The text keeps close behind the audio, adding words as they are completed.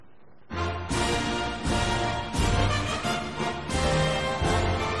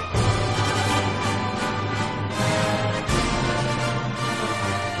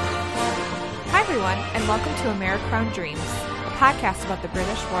and welcome to Americrown Dreams, a podcast about the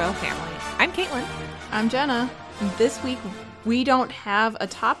British royal family. I'm Caitlin. I'm Jenna. This week, we don't have a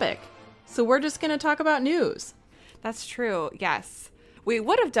topic, so we're just going to talk about news. That's true, yes. We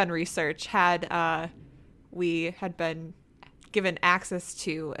would have done research had we had been given access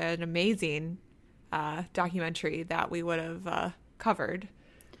to an amazing documentary that we would have covered.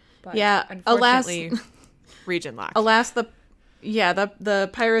 But yeah, unfortunately, region locked. Alas, the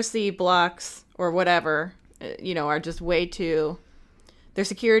piracy blocks or whatever, are just way too. Their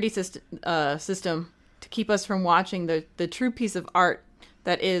security system to keep us from watching the true piece of art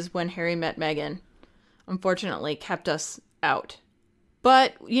that is When Harry Met Meghan, unfortunately kept us out.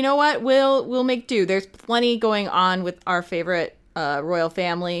 But you know what? We'll make do. There's plenty going on with our favorite royal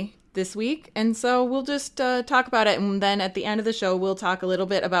family this week, and so we'll just talk about it, and then at the end of the show, we'll talk a little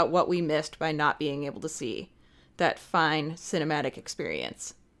bit about what we missed by not being able to see that fine cinematic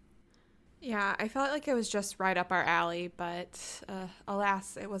experience. Yeah, I felt like it was just right up our alley, but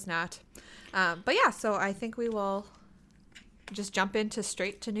alas, it was not. But yeah, so I think we will just jump into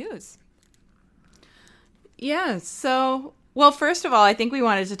straight to news. Yeah, so, well, first of all, I think we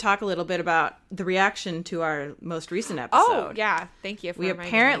wanted to talk a little bit about the reaction to our most recent episode. Oh, yeah, thank you for reminding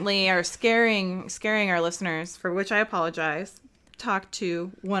apparently are scaring our listeners, for which I apologize. Talked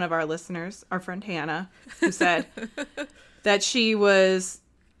to one of our listeners, our friend Hannah, who said that she was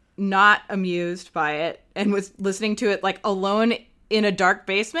not amused by it and was listening to it like alone in a dark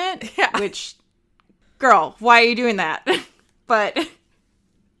basement. Yeah. Which, girl, why are you doing that? But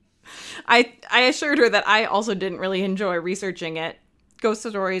I assured her that I also didn't really enjoy researching it. Ghost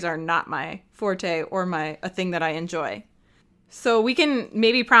stories are not my forte or a thing that I enjoy. So we can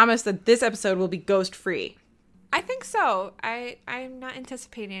maybe promise that this episode will be ghost free. I think so. I'm not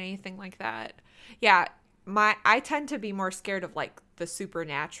anticipating anything like that. Yeah, I tend to be more scared of like the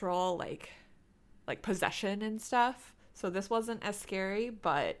supernatural, like possession and stuff. So this wasn't as scary,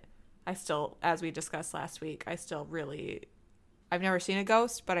 but I still, as we discussed last week, I've never seen a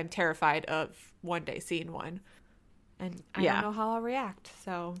ghost, but I'm terrified of one day seeing one. And I don't know how I'll react.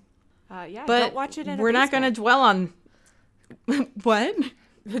 So, but don't watch it in a basement. We're not going to dwell on... What?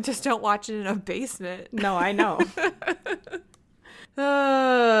 Just don't watch it in a basement. No, I know.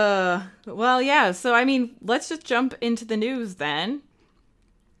 Well, yeah. So, I mean, let's just jump into the news then.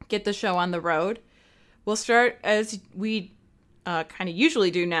 Get the show on the road. We'll start, as we kind of usually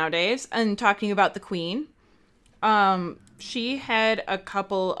do nowadays, and talking about the Queen. She had a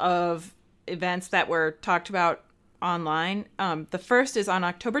couple of events that were talked about online. The first is on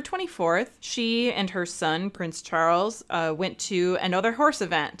October 24th. She and her son, Prince Charles, went to another horse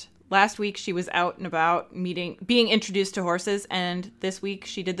event. Last week, she was out and about being introduced to horses, and this week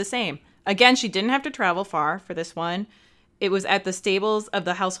she did the same. Again, she didn't have to travel far for this one. It was at the stables of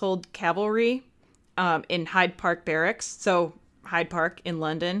the Household Cavalry in Hyde Park Barracks. So Hyde Park in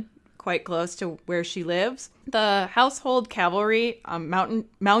London, quite close to where she lives. The Household Cavalry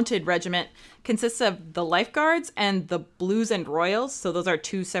mounted regiment consists of the Lifeguards and the Blues and Royals. So those are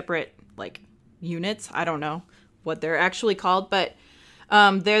two separate units. I don't know what they're actually called, but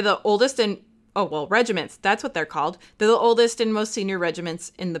they're the oldest regiments. That's what they're called. They're the oldest and most senior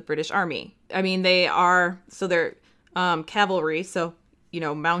regiments in the British Army. I mean, they're cavalry, so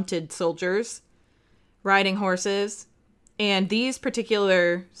mounted soldiers riding horses. And these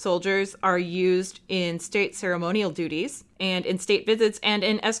particular soldiers are used in state ceremonial duties and in state visits and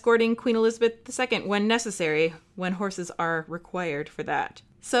in escorting Queen Elizabeth II when necessary, when horses are required for that.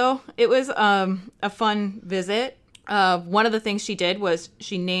 So it was a fun visit. One of the things she did was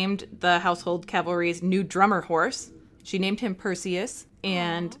she named the Household Cavalry's new drummer horse. She named him Perseus.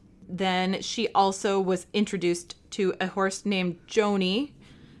 And then she also was introduced to a horse named Joni,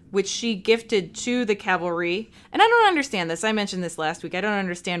 which she gifted to the cavalry. And I don't understand this. I mentioned this last week. I don't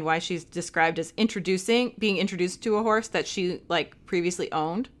understand why she's described as being introduced to a horse that she, previously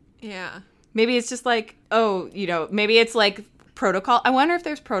owned. Yeah. Maybe it's just maybe it's protocol. I wonder if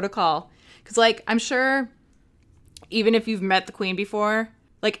there's protocol. Because, I'm sure even if you've met the Queen before,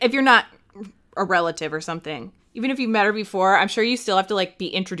 if you're not a relative or something, even if you've met her before, I'm sure you still have to, be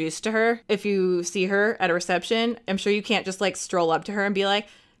introduced to her. If you see her at a reception, I'm sure you can't just, stroll up to her and be like,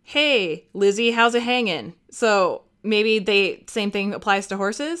 hey, Lizzie, how's it hanging? So maybe same thing applies to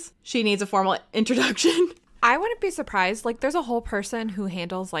horses. She needs a formal introduction. I wouldn't be surprised. There's a whole person who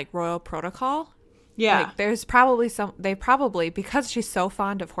handles royal protocol. Yeah. There's probably because she's so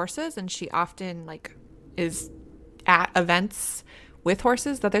fond of horses and she often is at events with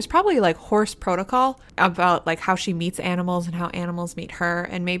horses, that there's probably like horse protocol about like how she meets animals and how animals meet her,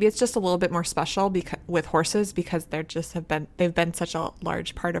 and maybe it's just a little bit more special because with horses because they've been such a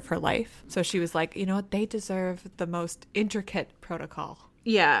large part of her life. So she was like, you know what, they deserve the most intricate protocol.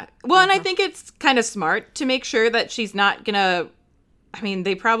 Yeah. Well, and I think it's kind of smart to make sure that she's not gonna, I mean,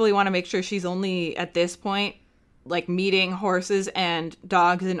 they probably want to make sure she's only at this point like meeting horses and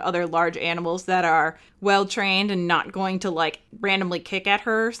dogs and other large animals that are well trained and not going to like randomly kick at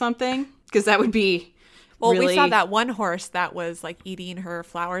her or something, because that would be we saw that one horse that was like eating her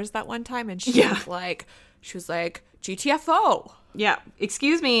flowers that one time, and she was like GTFO. Yeah,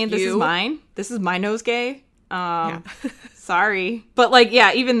 excuse me, this is mine. This is my nosegay. Sorry. But like,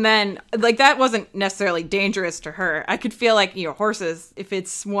 yeah, even then, like that wasn't necessarily dangerous to her. I could feel like, you know, horses, if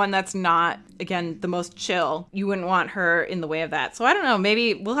it's one that's not, again, the most chill, you wouldn't want her in the way of that. So I don't know,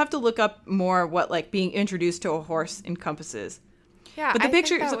 maybe we'll have to look up more what like being introduced to a horse encompasses. Yeah, but the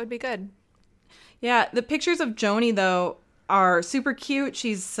pictures, think that would be good. Yeah, the pictures of Joni though are super cute.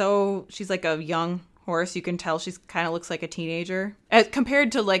 She's like a young horse. You can tell she's kind of looks like a teenager as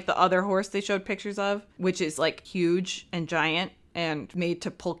compared to like the other horse they showed pictures of, which is like huge and giant and made to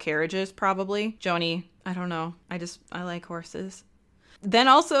pull carriages probably. Joni, I don't know. I like horses. Then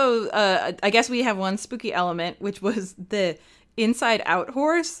also, I guess we have one spooky element, which was the Inside Out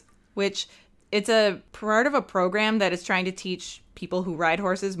horse, which it's a part of a program that is trying to teach people who ride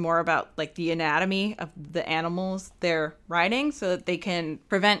horses more about like the anatomy of the animals they're riding so that they can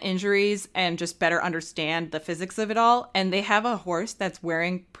prevent injuries and just better understand the physics of it all. And they have a horse that's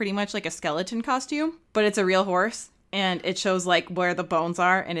wearing pretty much like a skeleton costume, but it's a real horse and it shows like where the bones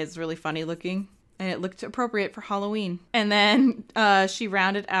are and it's really funny looking and it looked appropriate for Halloween. And then she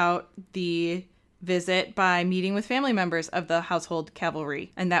rounded out the visit by meeting with family members of the household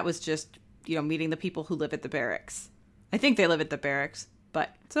cavalry, and that was just, you know, meeting the people who live at the barracks. I think they live at the barracks, but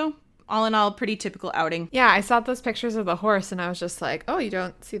so all in all, pretty typical outing. Yeah, I saw those pictures of the horse and I was just like, oh, you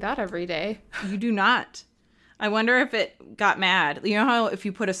don't see that every day. You do not. I wonder if it got mad. You know how if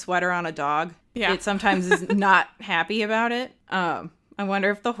you put a sweater on a dog, it sometimes is not happy about it? I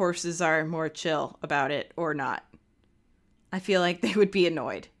wonder if the horses are more chill about it or not. I feel like they would be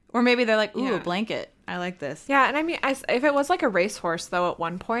annoyed. Or maybe they're like, ooh, a blanket. I like this. Yeah, and I mean, if it was like a racehorse, though, at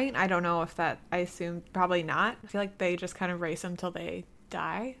one point, I don't know if that, I assume probably not. I feel like they just kind of race them till they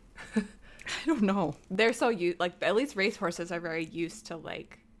die. I don't know. They're so used, like, at least racehorses are very used to,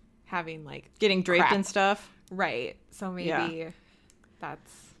 like, having, like, getting draped and stuff. Right. So maybe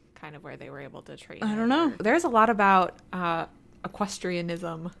that's kind of where they were able to train. I don't know. There's a lot about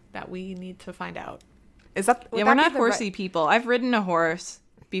equestrianism that we need to find out. Is that... Yeah, we're not horsey people. I've ridden a horse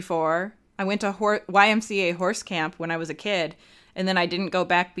before. I went to YMCA horse camp when I was a kid, and then I didn't go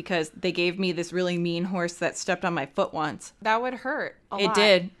back because they gave me this really mean horse that stepped on my foot once. That would hurt a lot. It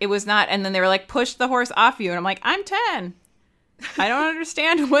did. It was not. And then they were like, push the horse off you. And I'm like, I'm 10. I don't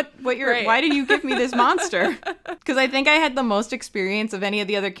understand what you're, right. Why did you give me this monster? Because I think I had the most experience of any of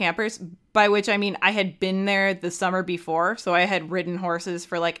the other campers, by which I mean I had been there the summer before. So I had ridden horses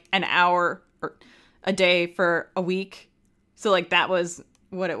for like an hour or a day for a week. So like that was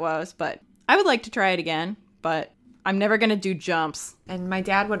what it was, but I would like to try it again, but I'm never going to do jumps. And my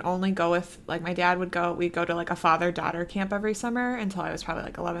dad would only go with, like, we'd go to like a father-daughter camp every summer until I was probably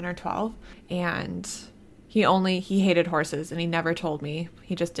like 11 or 12. And he hated horses and he never told me.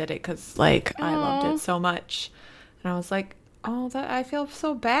 He just did it because like I loved it so much. And I was like, oh, that I feel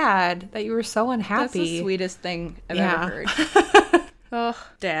so bad that you were so unhappy. That's the sweetest thing I've ever heard. Oh,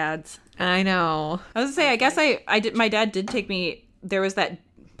 dads. I know. I was going to say, I guess I did. My dad did take me. There was that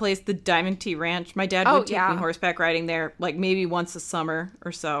place, the Diamond T Ranch. My dad would take me horseback riding there, like maybe once a summer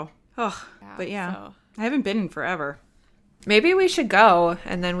or so. Oh, but so. I haven't been in forever. Maybe we should go,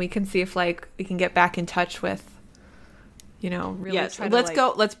 and then we can see if like we can get back in touch with, you know, really. Yes, let's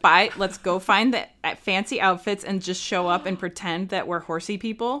go. Let's go find the fancy outfits and just show up and pretend that we're horsey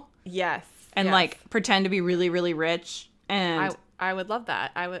people. Yes, and like pretend to be really, really rich. And I would love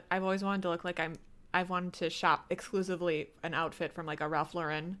that. I've always wanted to look like I've wanted to shop exclusively an outfit from like a Ralph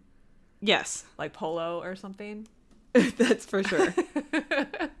Lauren. Yes. Like polo or something. That's for sure.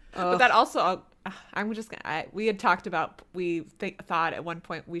 But that also, we had talked about, thought at one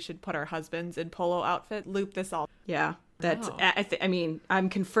point we should put our husbands in polo outfit, loop this all. Yeah. That's, I mean, I'm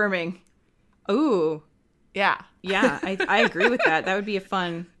confirming. Ooh. Yeah. Yeah. I agree with that. That would be a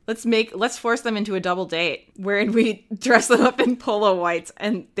fun. Let's force them into a double date wherein we dress them up in polo whites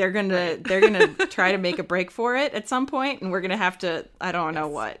and they're gonna try to make a break for it at some point and we're gonna have to, I don't know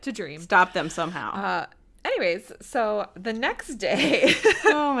what, to dream, stop them somehow. Anyways, so the next day,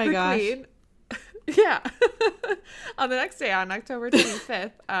 oh my gosh, Queen, Yeah. On the next day, on October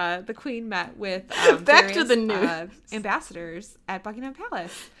 25th, the Queen met with Back to the various, news. Ambassadors at Buckingham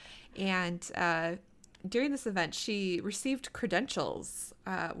Palace. And during this event, she received credentials,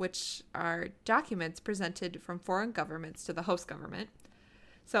 which are documents presented from foreign governments to the host government.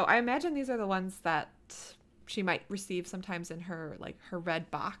 So I imagine these are the ones that she might receive sometimes in her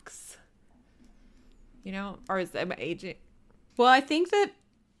red box. You know, or is it aging? Well, I think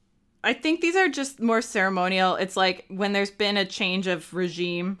these are just more ceremonial. It's like when there's been a change of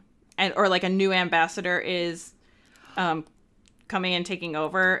regime or like a new ambassador is coming and taking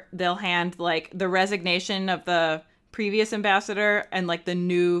over, they'll hand like the resignation of the previous ambassador and like the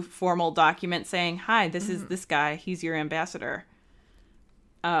new formal document saying, "Hi, this is this guy. He's your ambassador."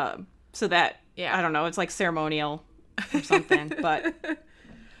 So that, yeah, I don't know, it's like ceremonial or something, but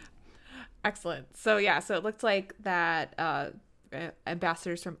excellent. So yeah, so it looked like that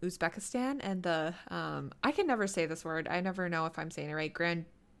ambassadors from Uzbekistan and the I can never say this word. I never know if I'm saying it right. Grand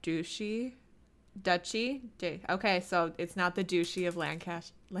Duchy. Okay, so it's not the Duchy of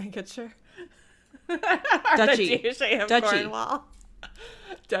Lancashire. Duchy. The Duchy of Duchy. Cornwall.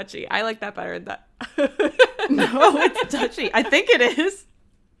 Duchy. I like that better than that. No, it's Duchy. I think it is.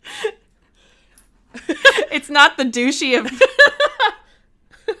 It's not the Duchy of...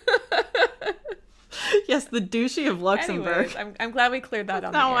 Yes, the Duchy of Luxembourg. Anyways, I'm glad we cleared that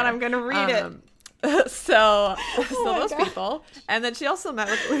up. That's not what I'm going to read it. So those God. people. And then she also met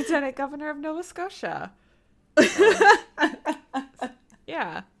with Lieutenant Governor of Nova Scotia.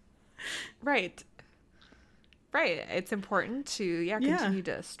 Yeah. Right. It's important to continue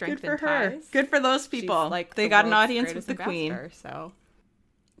to strengthen Good for her. ties. Good for those people. She's, like, they the got an world's audience with greatest the Queen. ambassador, so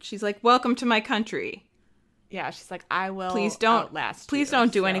She's like, "Welcome to my country. yeah, she's like, I will Please don't outlast Please you,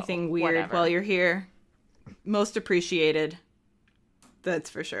 don't do so anything weird whatever." while you're here. Most appreciated." That's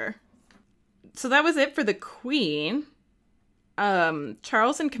for sure. So that was it for the Queen.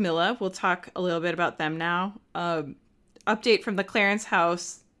 Charles and Camilla, we'll talk a little bit about them now. Update from the Clarence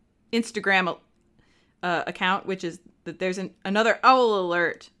House Instagram account, which is that there's another owl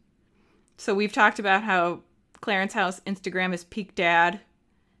alert. So we've talked about how Clarence House Instagram is Peak Dad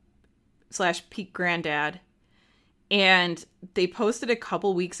 / Peak Granddad. And they posted a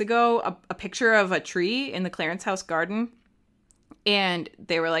couple weeks ago a picture of a tree in the Clarence House garden. And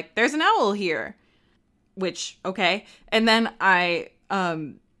they were like, "There's an owl here." Which, okay. And then I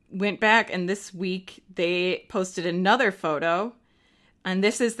went back, and this week they posted another photo. And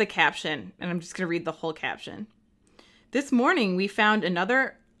this is the caption. And I'm just going to read the whole caption. "This morning we found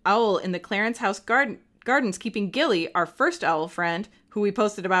another owl in the Clarence House gardens keeping Gilly, our first owl friend, who we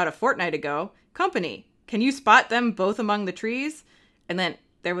posted about a fortnight ago, company. Can you spot them both among the trees?" And then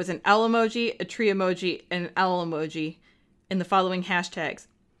there was an owl emoji, a tree emoji, and an owl emoji in the following hashtags.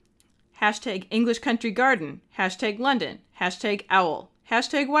 Hashtag English Country Garden. Hashtag London. Hashtag owl.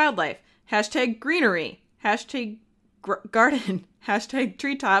 Hashtag wildlife. Hashtag greenery. Hashtag garden. Hashtag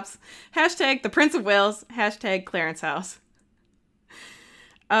treetops. Hashtag the Prince of Wales. Hashtag Clarence House.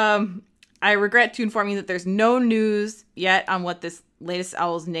 I regret to inform you that there's no news yet on what this latest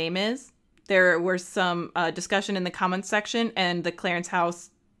owl's name is. There was some discussion in the comments section, and the Clarence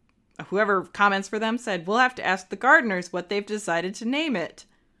House, whoever comments for them, said, "We'll have to ask the gardeners what they've decided to name it."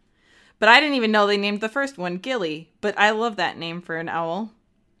 But I didn't even know they named the first one Gilly, but I love that name for an owl.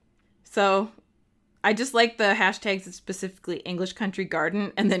 So I just like the hashtags, specifically English Country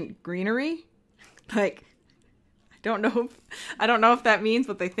Garden and then greenery. Like, I don't know if that means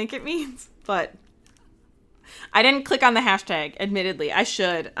what they think it means, but I didn't click on the hashtag, admittedly. I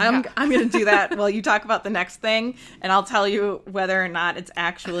should. I'm going to do that while you talk about the next thing, and I'll tell you whether or not it's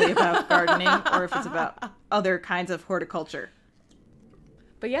actually about gardening or if it's about other kinds of horticulture.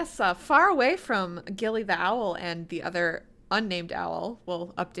 But yes, far away from Gilly the owl and the other unnamed owl,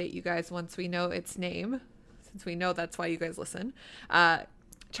 we'll update you guys once we know its name, since we know that's why you guys listen.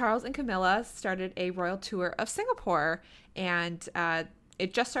 Charles and Camilla started a royal tour of Singapore, and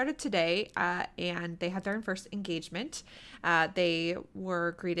it just started today, and they had their first engagement. They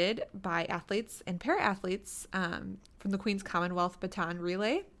were greeted by athletes and para-athletes from the Queen's Commonwealth Baton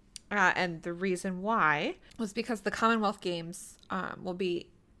Relay. And the reason why was because the Commonwealth Games will be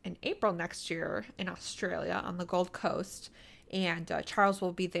in April next year in Australia on the Gold Coast. And Charles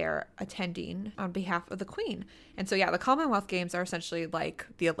will be there attending on behalf of the Queen. And so, yeah, the Commonwealth Games are essentially like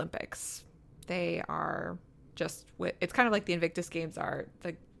the Olympics. They are just, it's kind of like the Invictus Games are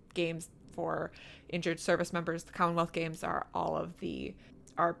the games for injured service members. The Commonwealth Games are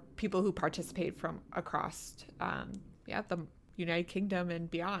are people who participate from across, the United Kingdom and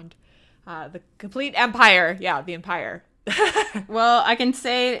beyond. The complete empire. Yeah, the empire. Well, I can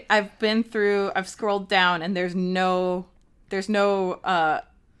say I've scrolled down and there's no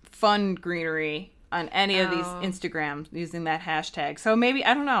fun greenery on any of these Instagrams using that hashtag. So maybe,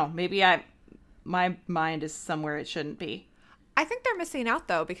 I don't know, my mind is somewhere it shouldn't be. I think they're missing out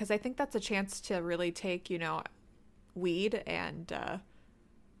though, because I think that's a chance to really take, weed and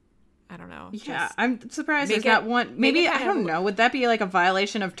I don't know. Yeah, I'm surprised there's not one. Maybe, I don't know. Would that be like a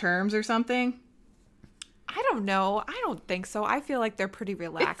violation of terms or something? I don't know. I don't think so. I feel like they're pretty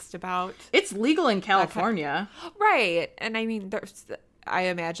relaxed about. It's legal in California. Right. And I mean, I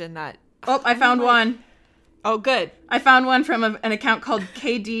imagine that. Oh, I found one. Oh, good. I found one from an account called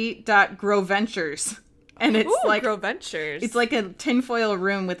kd.growventures. And it's like Grow Ventures. It's like a tinfoil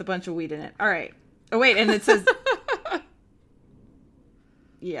room with a bunch of weed in it. All right. Oh, wait. And it says.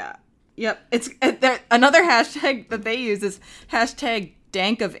 Yeah. Yep. It's another hashtag that they use is hashtag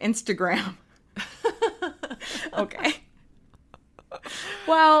dank of Instagram. Okay.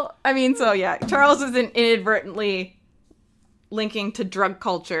 Well, I mean, so yeah, Charles isn't inadvertently linking to drug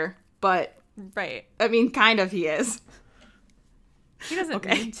culture, but right. I mean, kind of he is. He doesn't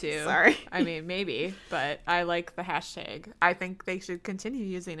mean to. Sorry. I mean, maybe, but I like the hashtag. I think they should continue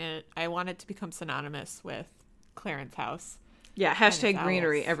using it. I want it to become synonymous with Clarence House. Yeah, hashtag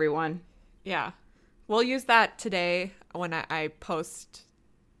greenery, everyone. Yeah. We'll use that today when I post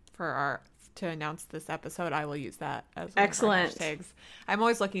to announce this episode. I will use that as one excellent of our hashtags. I'm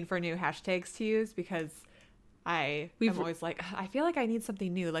always looking for new hashtags to use because I'm always like, I feel like I need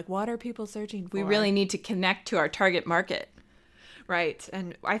something new. Like, what are people searching for? We really need to connect to our target market. Right.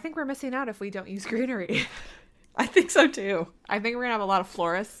 And I think we're missing out if we don't use greenery. I think so too. I think we're going to have a lot of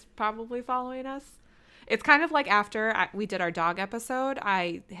florists probably following us. It's kind of like after we did our dog episode,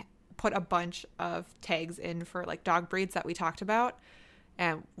 I put a bunch of tags in for like dog breeds that we talked about.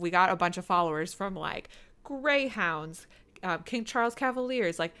 And we got a bunch of followers from like Greyhounds, King Charles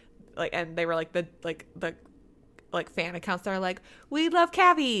Cavaliers, and they were like the fan accounts that are like, we love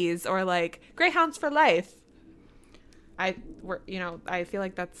cavies, or like Greyhounds for life. I feel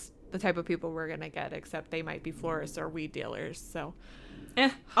like that's the type of people we're gonna get, except they might be florists or weed dealers. So,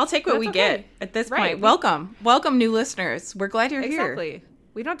 I'll take what we get at this point. Welcome, new listeners. We're glad you're here. Exactly.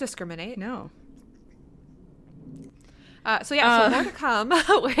 We don't discriminate. No. So more to come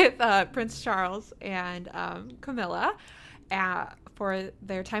with Prince Charles and Camilla for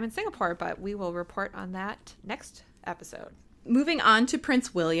their time in Singapore, but we will report on that next episode. Moving on to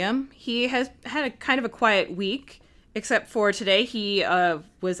Prince William, he has had a kind of a quiet week, except for today. He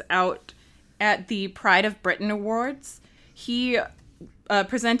was out at the Pride of Britain Awards. He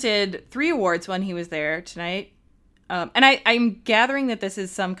presented 3 awards when he was there tonight. And I'm gathering that this is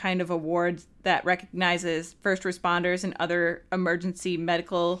some kind of award that recognizes first responders and other emergency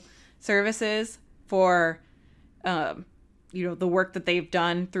medical services for, the work that they've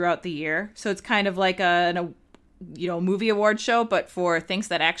done throughout the year. So it's kind of like a movie award show, but for things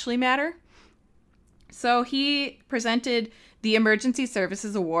that actually matter. So he presented the Emergency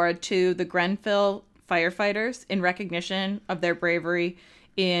Services Award to the Grenfell firefighters in recognition of their bravery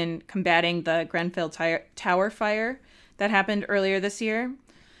in combating the Grenfell Tower fire that happened earlier this year.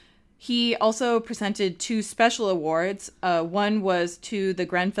 He also presented 2 special awards. One was to the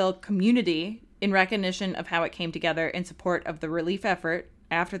Grenfell community in recognition of how it came together in support of the relief effort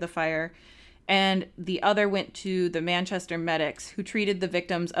after the fire. And the other went to the Manchester medics who treated the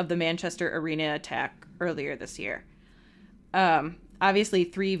victims of the Manchester Arena attack earlier this year. Obviously,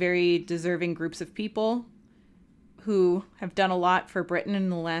 3 very deserving groups of people who have done a lot for Britain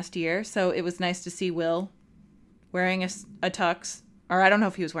in the last year. So it was nice to see Will wearing a tux. Or I don't know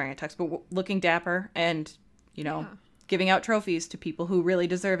if he was wearing a tux, but looking dapper and, giving out trophies to people who really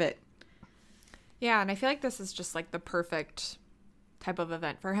deserve it. Yeah, and I feel like this is just like the perfect type of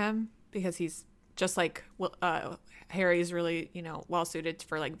event for him because he's just like Harry's really, well suited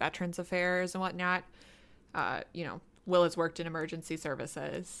for like veterans affairs and whatnot. Will has worked in emergency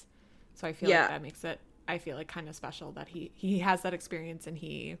services. So I feel like that makes it, I feel like, kind of special that he has that experience and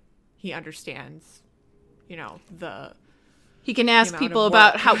he understands, he can ask people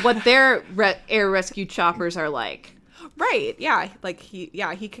about what their air rescue choppers are like. Right. Yeah. Like he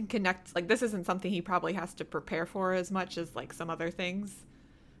can connect. Like this isn't something he probably has to prepare for as much as like some other things.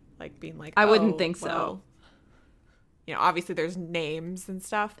 Like being like, I wouldn't think so. Obviously there's names and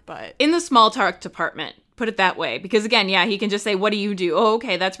stuff, but in the small talk department, put it that way. Because again, he can just say, what do you do? Oh,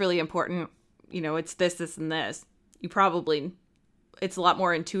 okay. That's really important. It's this, and this. It's a lot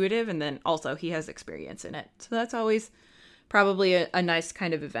more intuitive. And then also he has experience in it. So that's always probably a nice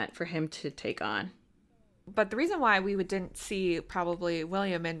kind of event for him to take on. but the reason why we didn't see probably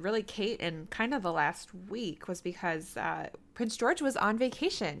William and really Kate in kind of the last week was because Prince George was on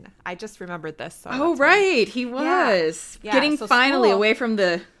vacation. I just remembered this. So Oh, right. He was getting so finally school. away from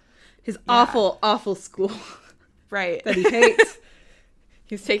his awful, awful school Right. that he hates.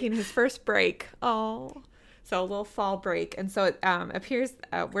 He's taking his first break. Oh, so a little fall break. And so it appears,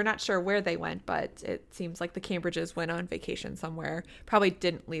 we're not sure where they went, but it seems like the Cambridges went on vacation somewhere. Probably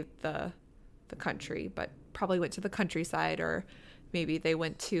didn't leave the country, but probably went to the countryside, or maybe they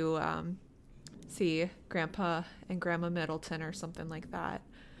went to see Grandpa and Grandma Middleton or something like that.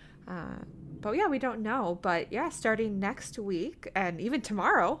 But yeah, we don't know. But yeah, starting next week and even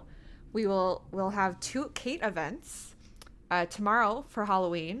tomorrow, we'll have 2 Kate events. Tomorrow for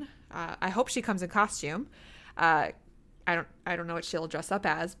Halloween. I hope she comes in costume. I don't know what she'll dress up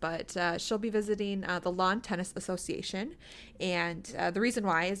as, but she'll be visiting the Lawn Tennis Association. And the reason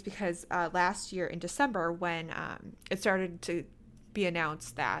why is because last year in December, when it started to be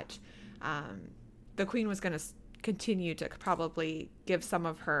announced that the Queen was going to continue to probably give some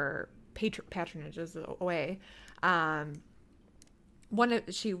of her patronages away,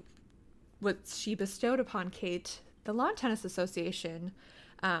 she bestowed upon Kate the Lawn Tennis Association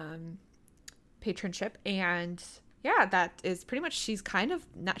patronship, and yeah, that is pretty much, she's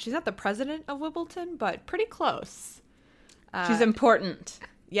not the president of Wimbledon, but pretty close. She's important.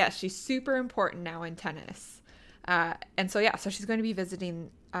 Yes, she's super important now in tennis. And so she's going to be visiting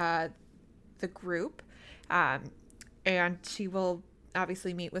the group, and she will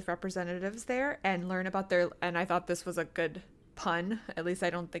obviously meet with representatives there and learn about and I thought this was a good pun, at least I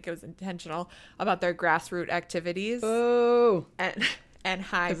don't think it was intentional, about their grassroots activities. Oh. And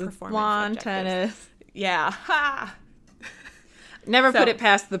high performance lawn objectives. tennis. Yeah. Ha! Never put it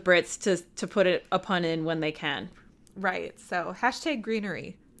past the Brits to put a pun in when they can. Right. So hashtag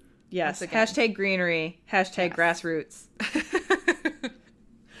greenery. Yes. Hashtag greenery. Hashtag grassroots.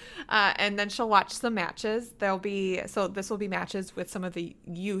 And then she'll watch some matches. This will be matches with some of the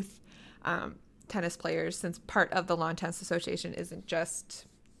youth tennis players, since part of the Lawn Tennis Association isn't just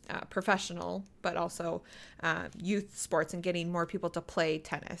professional, but also youth sports and getting more people to play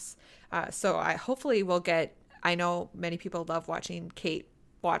tennis. So hopefully we'll get, I know many people love watching Kate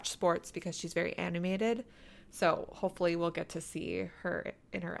watch sports because she's very animated. So hopefully we'll get to see her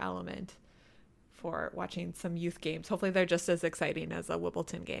in her element for watching some youth games. Hopefully they're just as exciting as a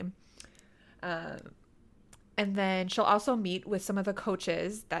Wimbledon game. And then she'll also meet with some of the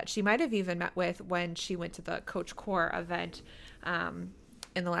coaches that she might have even met with when she went to the Coach Core event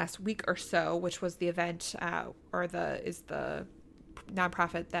in the last week or so, which was the event is the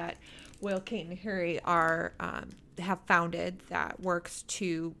nonprofit that Will, Kate, and Harry have founded that works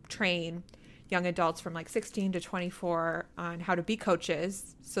to train young adults from like 16 to 24 on how to be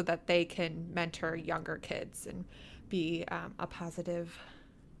coaches so that they can mentor younger kids and be a positive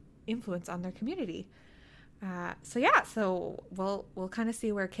influence on their community. So we'll kind of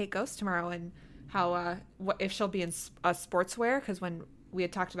see where Kate goes tomorrow and how if she'll be in sportswear, because when we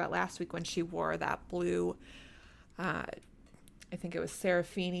had talked about last week when she wore that blue, I think it was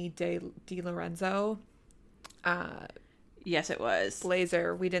Serafini di Lorenzo. Yes, it was.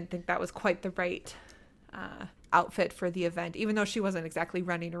 Blazer. We didn't think that was quite the right outfit for the event, even though she wasn't exactly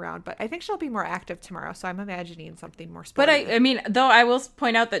running around. But I think she'll be more active tomorrow, so I'm imagining something more sporty. But I mean, though I will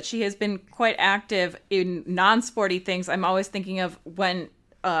point out that she has been quite active in non-sporty things. I'm always thinking of when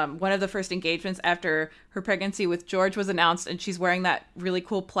one of the first engagements after her pregnancy with George was announced, and she's wearing that really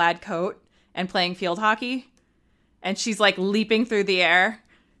cool plaid coat and playing field hockey, and she's like leaping through the air.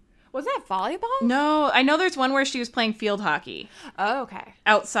 Was that volleyball? No, I know there's one where she was playing field hockey. Oh, okay.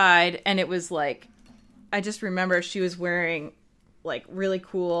 Outside, and it was like, I just remember she was wearing like really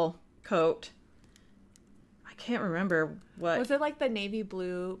cool coat. I can't remember what. Was it like the navy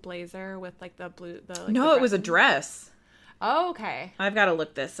blue blazer with like the blue? No, it was a dress. Oh, okay. I've got to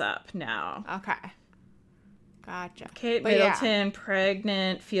look this up now. Okay. Gotcha. Kate Middleton,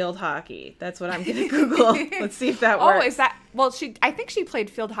 pregnant, field hockey. That's what I'm going to Google. Let's see if that works. Oh, is that... Well, I think she played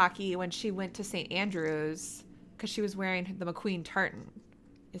field hockey when she went to St. Andrews because she was wearing the McQueen tartan.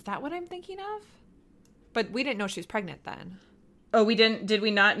 Is that what I'm thinking of? But we didn't know she was pregnant then. Oh, we didn't... Did we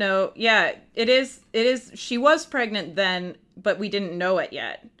not know? Yeah, it is... She was pregnant then, but we didn't know it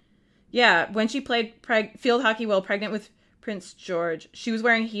yet. Yeah, when she played field hockey while pregnant with Prince George, she was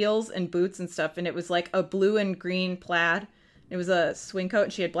wearing heels and boots and stuff, and it was like a blue and green plaid. It was a swing coat,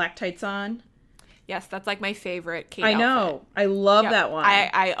 and she had black tights on. Yes, that's like my favorite Kate I know. outfit. I love that one.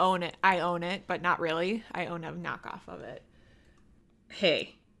 I own it. I own it, but not really. I own a knockoff of it.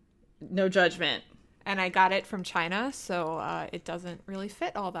 Hey, no judgment. And I got it from China, so it doesn't really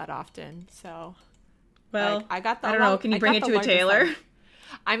fit all that often. So Well, like, I got the. I don't know. Can you bring it to a tailor? One.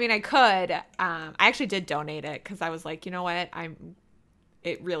 I mean, I could. I actually did donate it because I was like, you know what,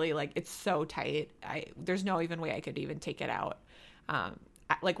 It really like it's so tight. There's no even way I could even take it out.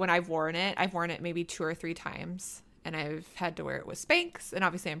 Like when I've worn it maybe 2 or 3 times, and I've had to wear it with Spanx, and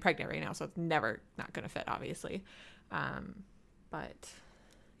obviously I'm pregnant right now, so it's never not gonna fit, obviously. But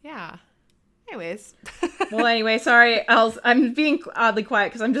yeah. Anyways. Well, anyway, sorry. I'm being oddly quiet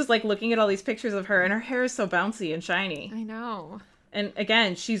because I'm just like looking at all these pictures of her, and her hair is so bouncy and shiny. I know. And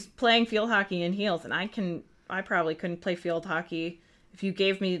again, she's playing field hockey in heels, and I probably couldn't play field hockey if you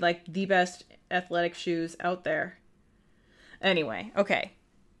gave me like the best athletic shoes out there. Anyway, okay.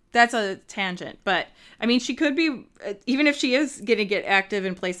 That's a tangent, but I mean, she could be, even if she is going to get active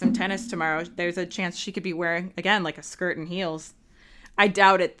and play some tennis tomorrow, there's a chance she could be wearing, again, like a skirt and heels. I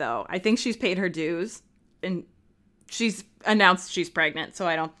doubt it, though. I think she's paid her dues, and she's announced she's pregnant, so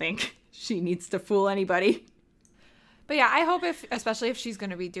I don't think she needs to fool anybody. But yeah, I hope especially if she's going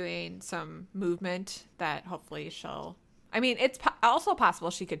to be doing some movement, that hopefully she'll, I mean, it's also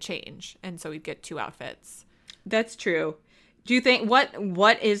possible she could change, and so we'd get 2 outfits. That's true. Do you think,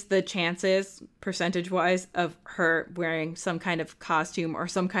 what is the chances, percentage-wise, of her wearing some kind of costume or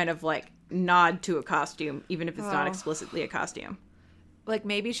some kind of, like, nod to a costume, even if it's not explicitly a costume? Like,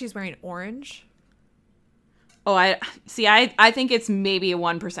 maybe she's wearing orange? Oh, I think it's maybe a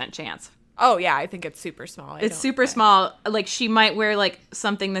 1% chance. Oh, yeah, I think it's super small. It's super small. Like, she might wear, like,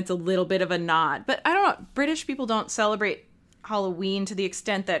 something that's a little bit of a nod. But I don't know. British people don't celebrate Halloween to the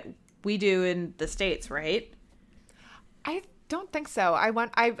extent that we do in the States, right? I don't think so. I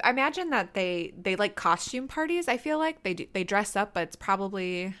imagine that they like costume parties. I feel like they dress up, but it's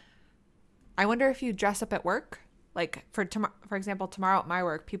probably, I wonder if you dress up at work. Like for example, tomorrow at my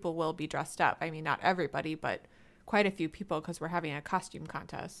work, people will be dressed up. I mean, not everybody, but quite a few people, because we're having a costume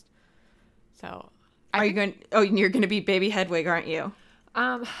contest. So, you're going to be Baby Hedwig, aren't you?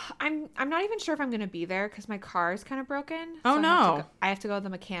 I'm not even sure if I'm going to be there because my car is kind of broken. Oh, so no. I have to go to the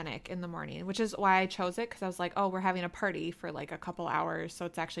mechanic in the morning, which is why I chose it, because I was like, oh, we're having a party for like a couple hours, so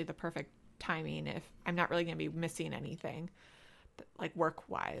it's actually the perfect timing if I'm not really going to be missing anything, like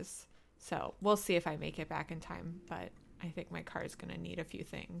work-wise. So we'll see if I make it back in time, but I think my car is going to need a few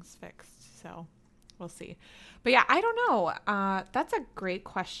things fixed, so we'll see. But yeah, I don't know. That's a great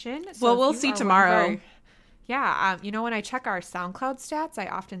question. So well, we'll see tomorrow. Yeah, when I check our SoundCloud stats, I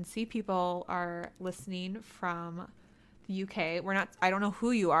often see people are listening from the UK. I don't know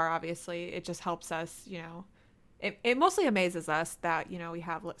who you are, obviously. It just helps us, it mostly amazes us that, we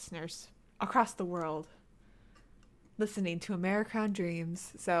have listeners across the world listening to America on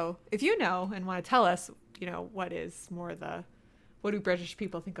Dreams. So if you know and want to tell us, what do British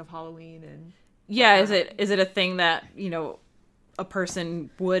people think of Halloween? And yeah, is it a thing that, a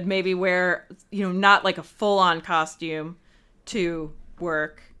person would maybe wear, not like a full-on costume to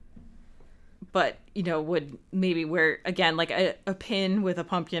work, but, would maybe wear, again, like a pin with a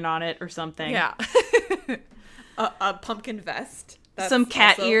pumpkin on it or something. Yeah. a pumpkin vest. Some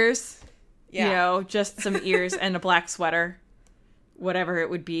cat ears. Yeah. Just some ears and a black sweater, whatever it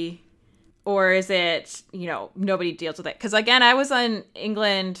would be. Or is it, nobody deals with it? Because, again, I was in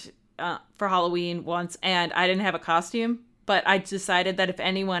England for Halloween once, and I didn't have a costume. But I decided that if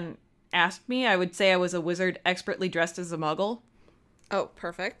anyone asked me, I would say I was a wizard expertly dressed as a muggle. Oh,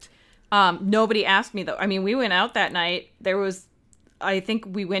 perfect. Nobody asked me, though. I mean, we went out that night. I think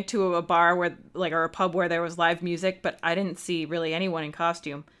we went to a bar or a pub where there was live music, but I didn't see really anyone in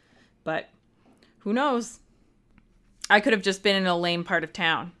costume. But who knows? I could have just been in a lame part of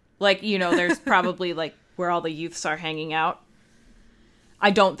town. Like, there's probably like where all the youths are hanging out.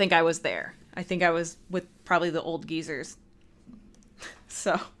 I don't think I was there. I think I was with probably the old geezers.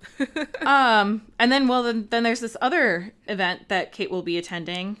 So, and then, then there's this other event that Kate will be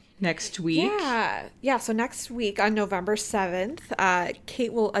attending next week. Yeah. So next week on November 7th,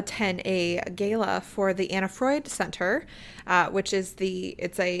 Kate will attend a gala for the Anna Freud Center, which is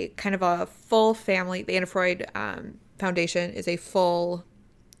it's a kind of a full family. The Anna Freud Foundation is a full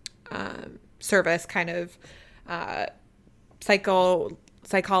service kind of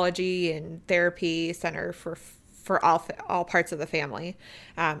psychology and therapy center for all parts of the family,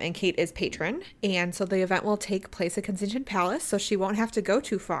 and Kate is patron, and so the event will take place at Kensington Palace, so she won't have to go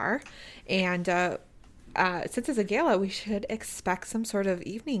too far, and since it's a gala, we should expect some sort of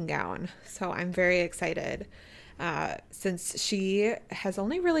evening gown, so I'm very excited, since she has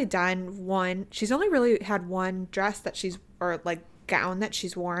only really she's only really had one dress gown that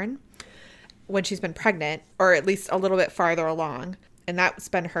she's worn when she's been pregnant, or at least a little bit farther along, and that's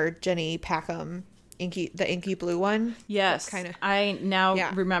been her Jenny Packham inky blue one. Yes, kind of. I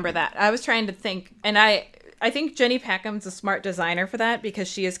now remember that. I was trying to think, and I think Jenny Packham's a smart designer for that because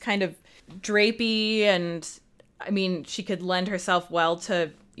she is kind of drapey, and I mean, she could lend herself well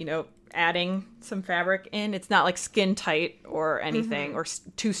to, you know, adding some fabric in. It's not like skin tight or anything or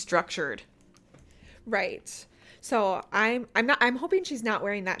too structured. Right. So I'm hoping she's not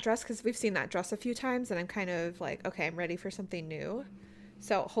wearing that dress because we've seen that dress a few times, and I'm kind of like, okay, I'm ready for something new.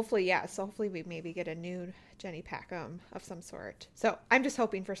 So hopefully we maybe get a new Jenny Packham of some sort. So I'm just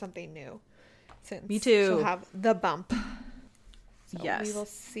hoping for something new. Since Me too. She'll have the bump. So yes. We will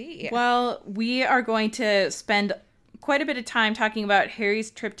see. Well, we are going to spend quite a bit of time talking about Harry's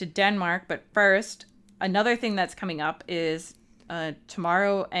trip to Denmark, but first, another thing that's coming up is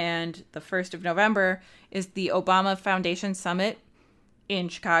tomorrow and the 1st of November is the Obama Foundation Summit in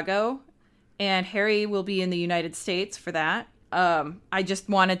Chicago, and Harry will be in the United States for that. I just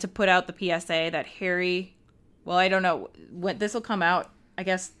wanted to put out the PSA that Harry, well, I don't know when this will come out. I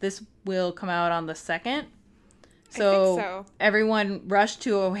guess this will come out on the 2nd. So, I think so. Everyone rush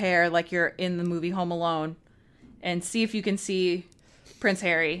to O'Hare like you're in the movie Home Alone and see if you can see Prince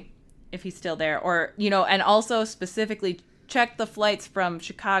Harry if he's still there, or, you know, and also specifically check the flights from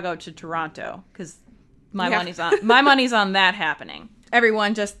Chicago to Toronto because my money's on that happening.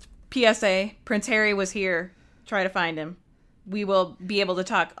 Everyone, just PSA: Prince Harry was here. Try to find him. We will be able to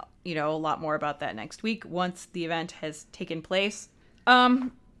talk, you know, a lot more about that next week once the event has taken place.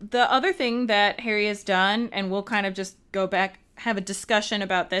 The other thing that Harry has done, and we'll kind of just go back, have a discussion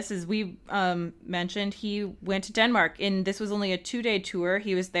about this, is we mentioned he went to Denmark, and this was only a 2-day tour.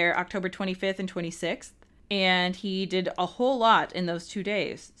 He was there October 25th and 26th, and he did a whole lot in those 2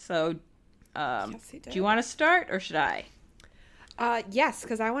 days. So, Yes, he did. do you want to start, or should I? Yes,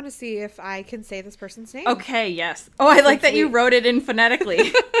 because I want to see if I can say this person's name. Okay, yes. Oh, I like that you wrote it in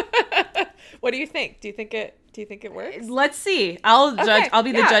phonetically. What do you think? Do you think it works? Let's see. I'll judge. I'll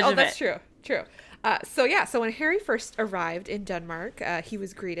be the judge of it. That's true. So when Harry first arrived in Denmark, he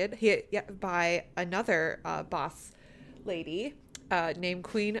was greeted by another boss lady named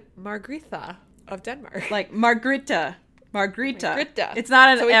Queen Margrethe of Denmark. Like Margrethe. Margrethe. It's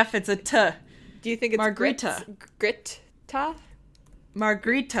not an F, it's a T. Do you think it's Margrethe? Grita?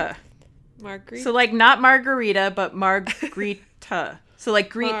 Margrethe. Margrethe. So like not Margarita, but Margrethe. So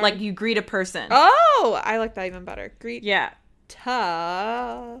like like you greet a person. Oh, I like that even better. Yeah.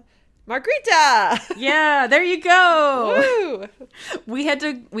 Margrethe. Yeah, there you go. Woo! We had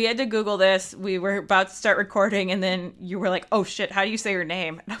to Google this. We were about to start recording, and then you were like, "Oh shit, how do you say her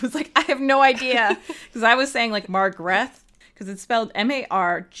name?" And I was like, "I have no idea," because I was saying like Margrethe, because it's spelled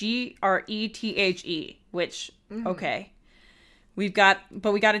Margrethe, which okay, we got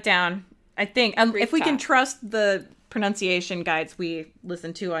it down. I think if we can trust the pronunciation guides we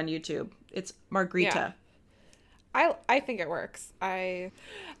listen to on YouTube, it's Margrethe. Yeah. I think it works.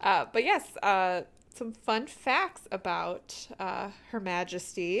 But yes, some fun facts about Her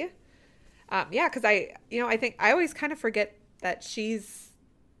Majesty. Because I think I always kind of forget that she's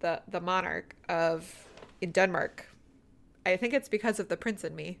the monarch in Denmark. I think it's because of the Prince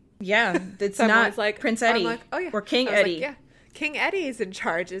and Me. Yeah, it's so not like Prince Eddie. Like, oh, yeah. Or King Eddie. Like, yeah, King Eddie's in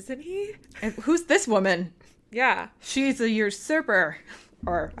charge, isn't he? And who's this woman? Yeah, she's a usurper,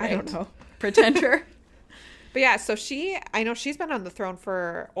 or I don't know, pretender. But yeah, so I know she's been on the throne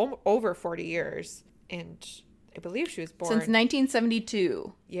for over 40 years, and I believe she was born since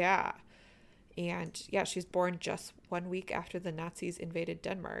 1972. Yeah. And yeah, she was born just 1 week after the Nazis invaded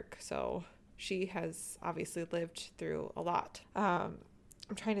Denmark. So she has obviously lived through a lot. I'm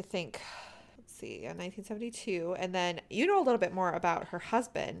trying to think. Let's see, 1972. And then you know a little bit more about her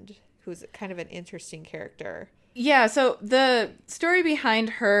husband, who's kind of an interesting character. Yeah, so the story behind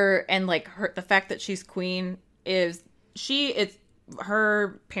her and like the fact that she's queen is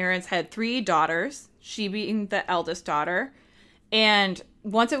her parents had 3 daughters, she being the eldest daughter. And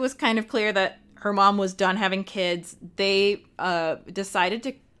once it was kind of clear that her mom was done having kids, they decided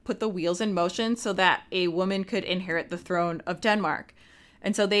to put the wheels in motion so that a woman could inherit the throne of Denmark.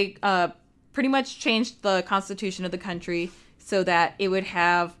 And so they pretty much changed the constitution of the country so that it would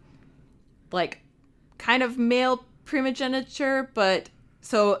have like kind of male primogeniture, but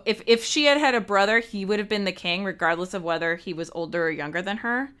so if she had a brother, he would have been the king regardless of whether he was older or younger than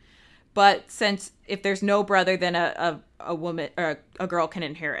her. But since if there's no brother, then a woman or a girl can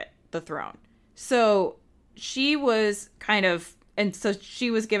inherit the throne. So she was so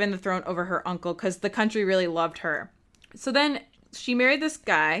she was given the throne over her uncle because the country really loved her. So then she married this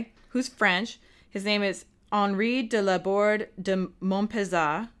guy who's French. His name is Henri de la Borde de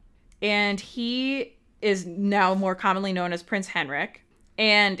Montpezat, and he is now more commonly known as Prince Henrik.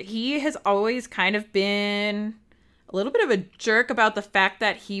 And he has always kind of been a little bit of a jerk about the fact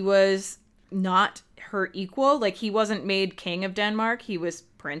that he was not her equal. Like, he wasn't made king of Denmark. He was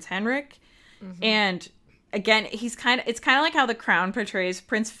Prince Henrik. Mm-hmm. And again, it's kind of like how the Crown portrays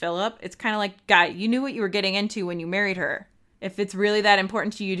Prince Philip. It's kind of like, guy, you knew what you were getting into when you married her. If it's really that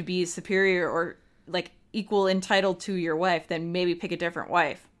important to you to be superior or like equal entitled to your wife, then maybe pick a different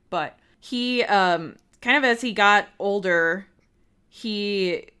wife. But he, kind of as he got older,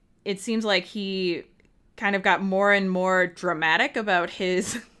 it seems like he kind of got more and more dramatic about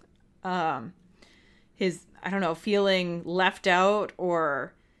his, I don't know, feeling left out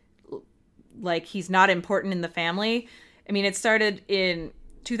or like he's not important in the family. I mean, it started in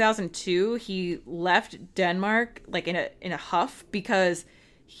 2002. He left Denmark like in a huff because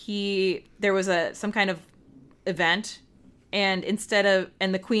there was some kind of event, and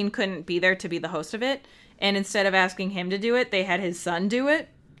the Queen couldn't be there to be the host of it, and instead of asking him to do it, they had his son do it,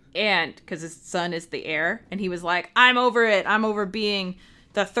 and because his son is the heir, and he was like, I'm over it. I'm over being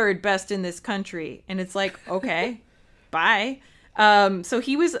the third best in this country. And it's like, okay, bye. So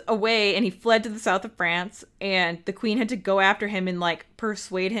he was away and he fled to the south of France, and the Queen had to go after him and like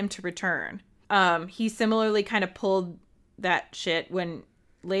persuade him to return. He similarly kind of pulled that shit when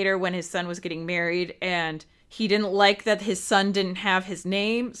his son was getting married, and he didn't like that his son didn't have his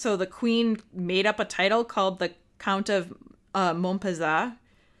name. So the Queen made up a title called the Count of Montpezat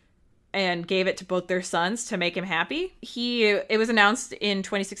and gave it to both their sons to make him happy. It was announced in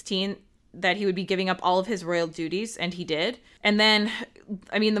 2016 that he would be giving up all of his royal duties, and he did. And then,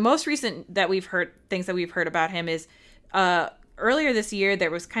 I mean, the most recent things that we've heard about him is earlier this year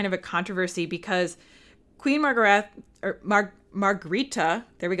there was kind of a controversy because Queen Margrethe,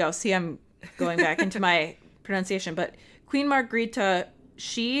 there we go. See, I'm going back into my pronunciation, but Queen Margrethe,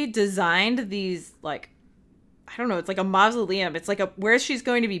 she designed these, like, I don't know, it's like a mausoleum. It's like where she's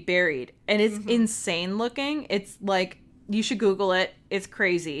going to be buried, and it's insane looking. It's like, you should Google it. It's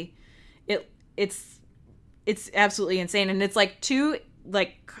crazy. It's absolutely insane, and it's like two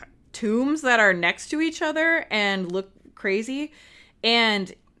like tombs that are next to each other and look crazy.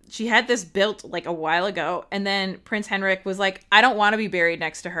 And she had this built like a while ago, and then Prince Henrik was like, I don't want to be buried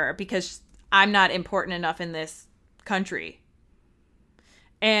next to her because I'm not important enough in this country.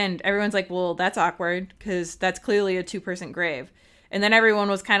 And everyone's like, well, that's awkward because that's clearly a 2-person grave. And then everyone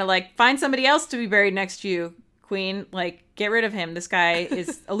was kind of like, find somebody else to be buried next to you, Queen. Like, get rid of him. This guy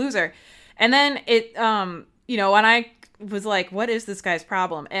is a loser. And then and I was like, what is this guy's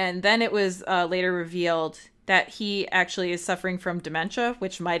problem? And then it was later revealed that he actually is suffering from dementia,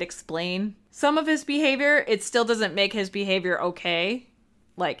 which might explain some of his behavior. It still doesn't make his behavior okay.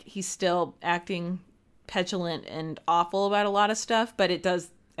 Like, he's still acting petulant and awful about a lot of stuff, but it does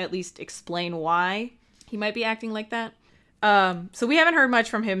at least explain why he might be acting like that. So we haven't heard much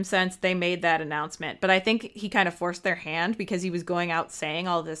from him since they made that announcement, but I think he kind of forced their hand because he was going out saying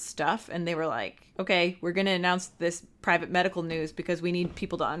all this stuff, and they were like, okay, we're going to announce this private medical news because we need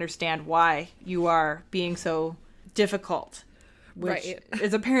people to understand why you are being so difficult, which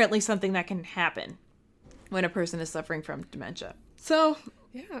is apparently something that can happen when a person is suffering from dementia. So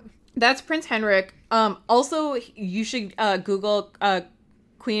yeah, that's Prince Henrik. Also, you should Google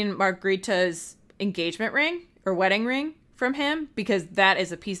Queen Margrethe's engagement ring or wedding ring from him, because that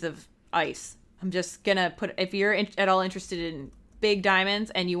is a piece of ice. I'm just gonna put, if you're at all interested in big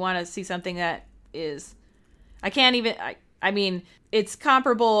diamonds and you want to see something that is, I mean, it's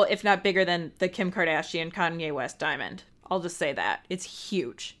comparable, if not bigger than the Kim Kardashian Kanye West diamond. I'll just say that. It's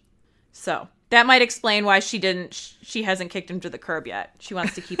huge. So that might explain why she hasn't kicked him to the curb yet. She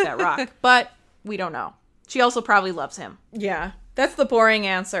wants to keep that rock, but we don't know. She also probably loves him. Yeah, that's the boring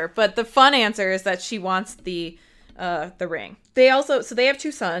answer. But the fun answer is that she wants the ring. They have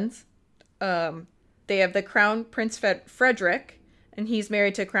 2 sons. They have the Crown Prince Frederick, and he's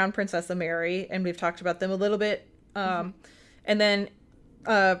married to Crown Princess Mary, and we've talked about them a little bit. And then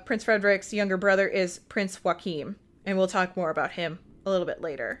Prince Frederick's younger brother is Prince Joachim, and we'll talk more about him a little bit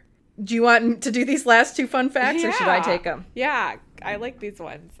later. Do you want to do these last 2 fun facts, or should I take them? Yeah, I like these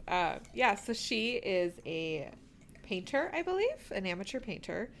ones. So she is a painter, I believe, an amateur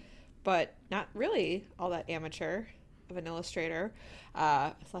painter, but not really all that amateur of an illustrator /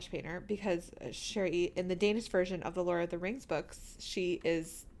 painter, because Sherry, in the Danish version of the Lord of the Rings books, she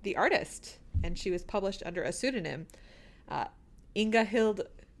is the artist, and she was published under a pseudonym. Ingehild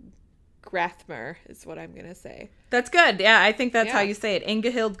Grathmer is what I'm going to say. That's good. Yeah, I think that's how you say it.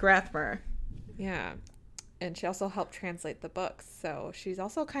 Ingehild Grathmer. Yeah. And she also helped translate the books. So she's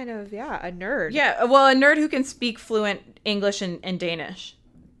also kind of, a nerd. Yeah, well, a nerd who can speak fluent English and Danish.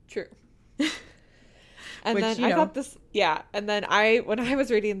 True. And Which, then I thought this, yeah. And then when I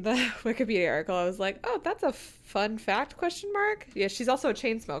was reading the Wikipedia article, I was like, oh, that's a fun fact, question mark. Yeah, she's also a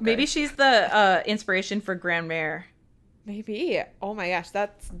chain smoker. Maybe she's the inspiration for Grandmere. Maybe. Oh my gosh,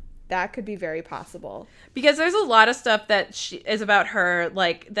 that could be very possible. Because there's a lot of stuff that is about her,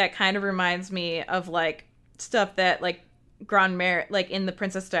 like, that kind of reminds me of, like, stuff that, like, Grandmere, like, in the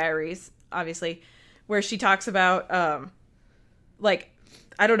Princess Diaries, obviously, where she talks about, like,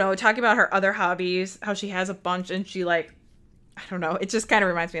 I don't know, talking about her other hobbies, how she has a bunch, and she, like, I don't know, it just kind of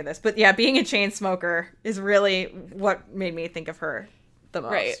reminds me of this. But yeah, being a chain smoker is really what made me think of her the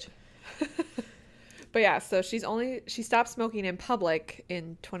most. Right. But yeah, so she stopped smoking in public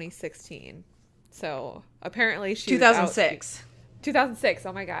in 2016. So apparently she 2006. 2006.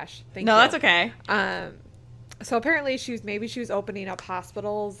 Oh my gosh. Thank you. No, that's okay. So apparently she was opening up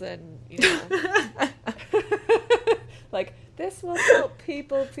hospitals and, you know, like, this will help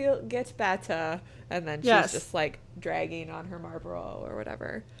people get better. And then she's just like dragging on her Marlboro or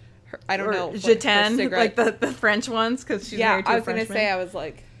whatever. I don't know. Jetan, like the French ones, because she's married to a Frenchman. I was going to say, I was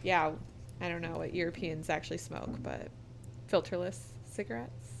like, yeah, I don't know what Europeans actually smoke, but filterless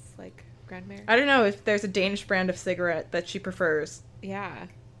cigarettes, like Grandmere. I don't know if there's a Danish brand of cigarette that she prefers. Yeah.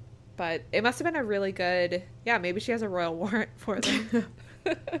 But it must have been a really good, yeah, maybe she has a royal warrant for them.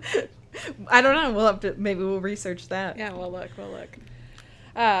 I don't know. Maybe we'll research that. Yeah, we'll look.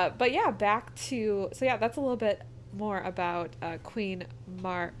 But yeah, that's a little bit more about Queen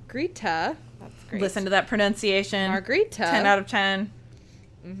Margrethe. That's great. Listen to that pronunciation. Margrethe. 10 out of 10.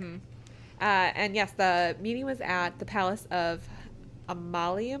 Mm-hmm. And yes, the meeting was at the Palace of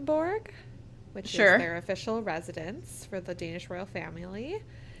Amalienborg, which is their official residence for the Danish royal family.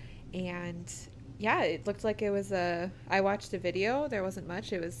 And yeah, it looked like it was I watched a video. There wasn't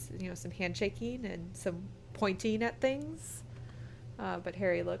much. It was, you know, some handshaking and some pointing at things. But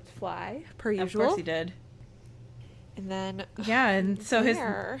Harry looked fly, per usual. Of course he did. And then yeah, and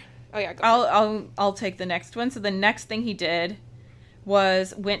so I'll take the next one. So the next thing he did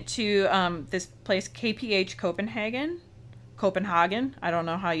went to this place, KPH Copenhagen. I don't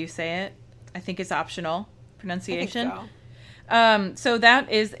know how you say it. I think it's optional pronunciation. I think so. So that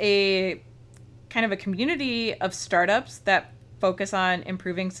is a kind of a community of startups that focus on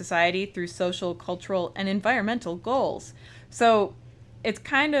improving society through social, cultural, and environmental goals. So it's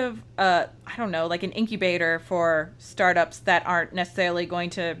kind of, I don't know, like an incubator for startups that aren't necessarily going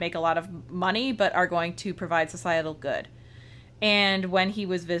to make a lot of money, but are going to provide societal good. And when he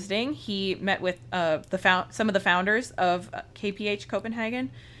was visiting, he met with some of the founders of KPH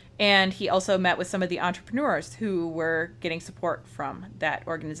Copenhagen, and he also met with some of the entrepreneurs who were getting support from that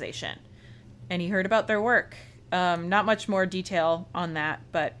organization. And he heard about their work. Not much more detail on that,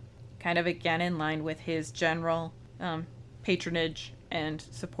 but kind of again in line with his general patronage and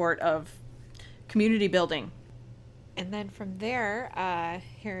support of community building. And then from there,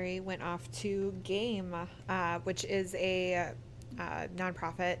 Harry went off to GAME, which is a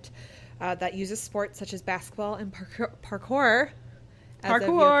nonprofit that uses sports such as basketball and parkour.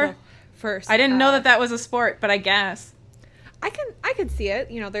 Parkour. First, I didn't know that was a sport, but I guess I could see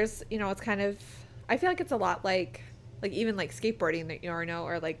it. You know, there's, you know, it's kind of, I feel like it's a lot like even like skateboarding that, you know,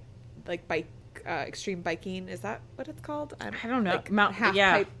 or like bike. Extreme biking, is that what it's called? I don't know. Like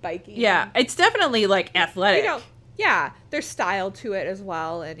half-pipe biking. Yeah, it's definitely like athletic. You know, yeah, there's style to it as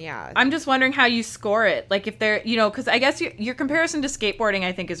well, and yeah. I'm just wondering how you score it. Like if they're, you know, because I guess your comparison to skateboarding,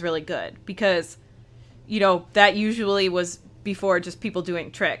 I think, is really good because, you know, that usually was before just people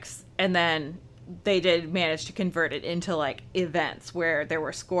doing tricks, and then they did manage to convert it into like events where there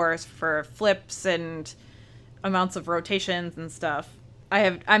were scores for flips and amounts of rotations and stuff.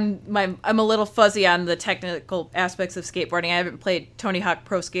 I'm a little fuzzy on the technical aspects of skateboarding. I haven't played Tony Hawk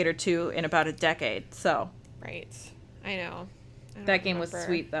Pro Skater 2 in about a decade, so. Right. I know. That game was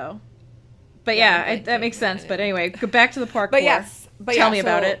sweet, though. But yeah, that makes sense. But anyway, go back to the parkour. But yes. Tell me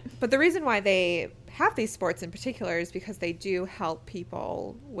about it. But the reason why they have these sports in particular is because they do help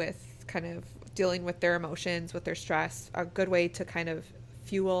people with kind of dealing with their emotions, with their stress. A good way to kind of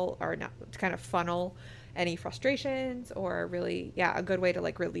fuel or not to kind of funnel any frustrations, or really, a good way to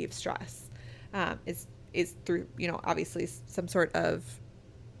like relieve stress is through, you know, obviously some sort of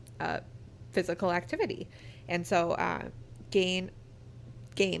physical activity. And so GAME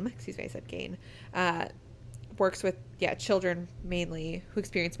works with children mainly who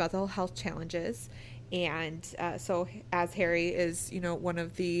experience mental health challenges. And so as Harry is, you know, one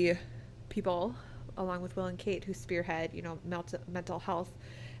of the people along with Will and Kate who spearhead, you know, mental health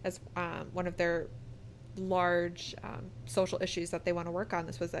as one of their large social issues that they want to work on,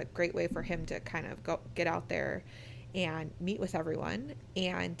 this was a great way for him to kind of get out there and meet with everyone.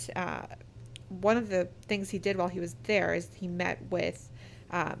 And one of the things he did while he was there is he met with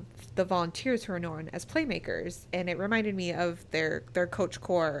the volunteers who are known as playmakers, and it reminded me of their Coach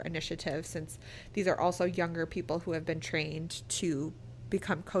Core initiative, since these are also younger people who have been trained to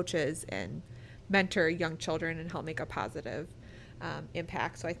become coaches and mentor young children and help make a positive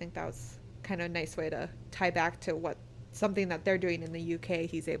impact. So I think that was kind of a nice way to tie back to what something that they're doing in the UK.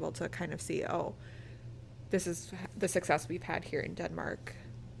 He's able to kind of see, oh, this is the success we've had here in Denmark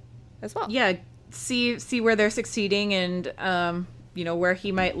as well. Yeah, see where they're succeeding, and where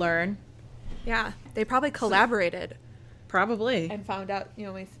he might learn. Yeah, they probably collaborated. Probably. And found out,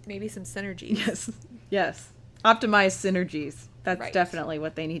 maybe some synergies. Yes. Optimize synergies. That's right. Definitely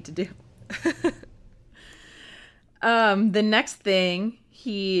what they need to do. The next thing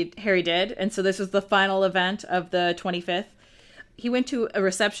Harry did, and so this was the final event of the 25th, he went to a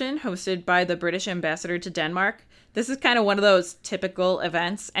reception hosted by the British ambassador to Denmark. This is kind of one of those typical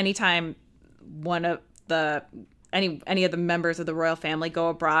events. Anytime any of the members of the royal family go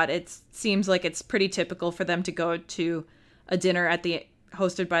abroad, it seems like it's pretty typical for them to go to a dinner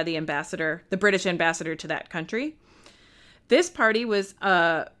hosted by the British ambassador to that country. This party was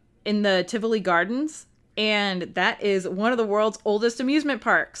in the Tivoli Gardens, and that is one of the world's oldest amusement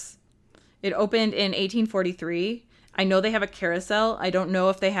parks. It opened in 1843. I know they have a carousel. I don't know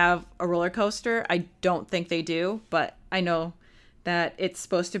if they have a roller coaster. I don't think they do, but I know that it's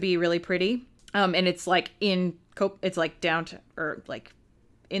supposed to be really pretty. And it's like it's like downtown, or like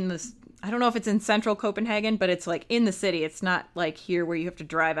in this, I don't know if it's in central Copenhagen, but it's like in the city. It's not like here where you have to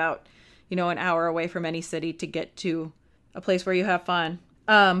drive out, an hour away from any city to get to a place where you have fun.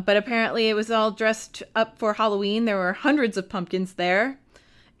 But apparently it was all dressed up for Halloween. There were hundreds of pumpkins there.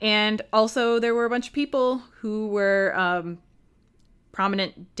 And also there were a bunch of people who were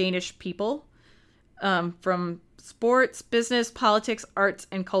prominent Danish people from sports, business, politics, arts,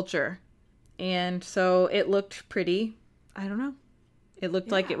 and culture. And so it looked pretty. I don't know. It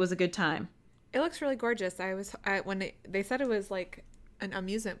looked like it was a good time. It looks really gorgeous. When they said it was like an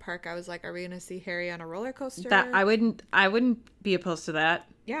amusement park, I was like, are we going to see Harry on a roller coaster? That I wouldn't be opposed to that.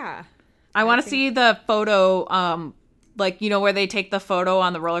 Yeah. I want to see the photo, where they take the photo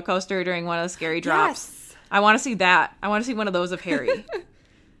on the roller coaster during one of the scary drops. Yes. I want to see that. I want to see one of those of Harry.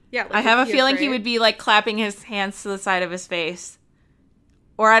 Yeah. I have a feeling he would be like clapping his hands to the side of his face.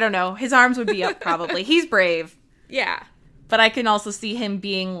 Or I don't know. His arms would be up probably. He's brave. Yeah. But I can also see him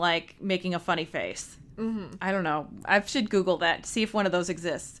being like making a funny face. Mm-hmm. I don't know. I should Google that to see if one of those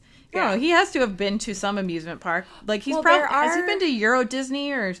exists. Yeah. I don't know. He has to have been to some amusement park. Like he's probably has he been to Euro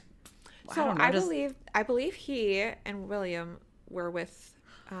Disney or? So I believe he and William were with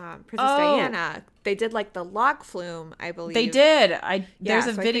Princess Diana. They did like the log flume, I believe. They did. There's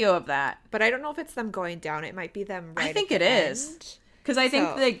a video of that. But I don't know if it's them going down. It might be them right I think at the it is. end. Because I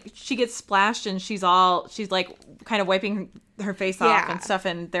think like she gets splashed and she's like kind of wiping her face off and stuff,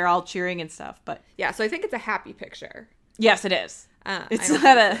 and they're all cheering and stuff. But yeah, so I think it's a happy picture. Yes, it is. It's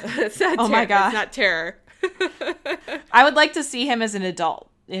not oh my god, it's not terror. I would like to see him as an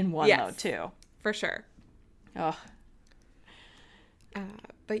adult in one though too, for sure. Oh,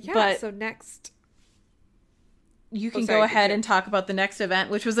 so next, you can go ahead and talk about the next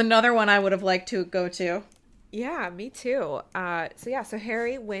event, which was another one I would have liked to go to. Yeah, me too. So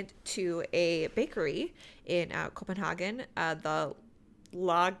Harry went to a bakery in Copenhagen, the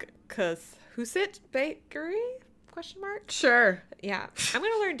Lagkashuset Bakery? ? Sure. Yeah, I'm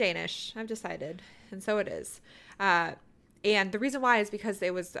going to learn Danish. I've decided, and so it is. And the reason why is because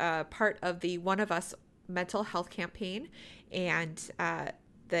it was part of the One of Us mental health campaign, and that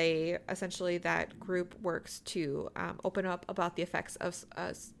group works to open up about the effects of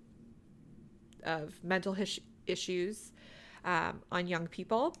mental issues on young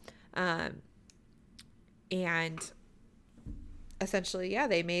people, and essentially,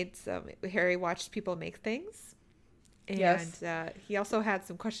 they made Harry watched people make things, and he also had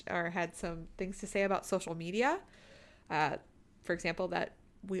had some things to say about social media. For example, that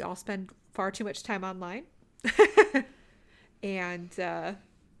we all spend far too much time online, and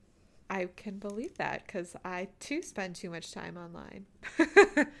I can believe that because I too spend too much time online.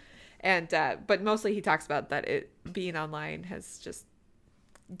 And but mostly he talks about that being online has just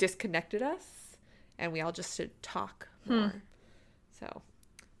disconnected us, and we all just should talk more. So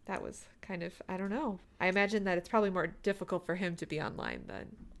that was kind of, I don't know. I imagine that it's probably more difficult for him to be online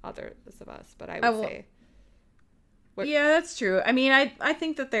than others of us, but I would say. Yeah, that's true. I mean, I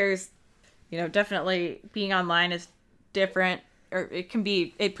think that there's, definitely being online is different, or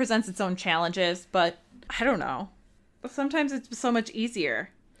it presents its own challenges, but I don't know. Sometimes it's so much easier.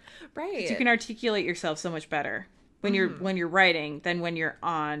 Right. You can articulate yourself so much better when you're writing than when you're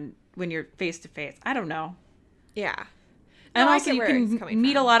on when you're face to face. I don't know. Yeah. And No, I also get you where it's can coming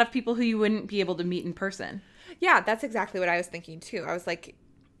meet from. a lot of people who you wouldn't be able to meet in person. Yeah, that's exactly what I was thinking too. I was like,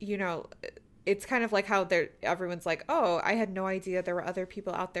 you know, it's kind of like how everyone's like, oh, I had no idea there were other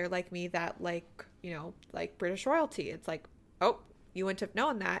people out there like me that like, you know, like British royalty. It's like, oh, you wouldn't have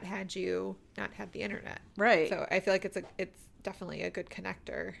known that had you not had the internet. Right. So I feel like it's definitely a good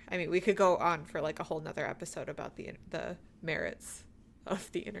connector. I mean, we could go on for like a whole nother episode about the merits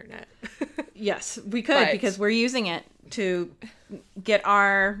of the internet. Yes, we could, But- because we're using it to get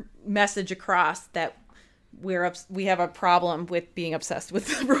our message across that we have a problem with being obsessed with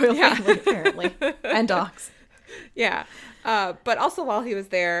the royal Yeah. family, apparently, and dogs. Yeah. But also while he was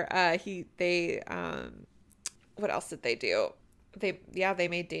there, what else did they do? They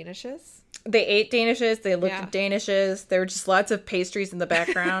made danishes. They ate danishes. They looked Yeah. at danishes. There were just lots of pastries in the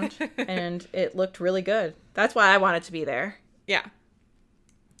background, and it looked really good. That's why I wanted to be there. Yeah.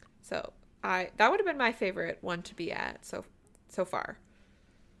 So that would have been my favorite one to be at so far.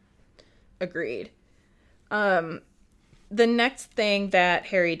 Agreed. The next thing that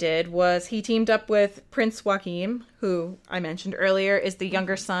Harry did was he teamed up with Prince Joachim, who I mentioned earlier is the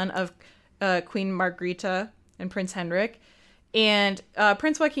younger son of Queen Margrethe and Prince Henrik. And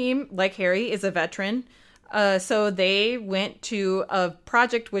Prince Joachim, like Harry, is a veteran. So they went to a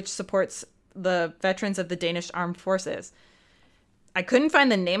project which supports the veterans of the Danish Armed Forces. I couldn't find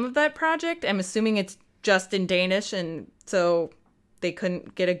the name of that project. I'm assuming it's just in Danish, and so they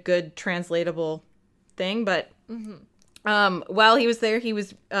couldn't get a good translatable thing. But while he was there,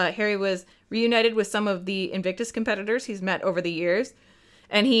 Harry was reunited with some of the Invictus competitors he's met over the years,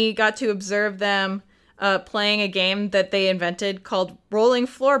 and he got to observe them playing a game that they invented called Rolling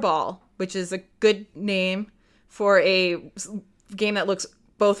Floorball, which is a good name for a game that looks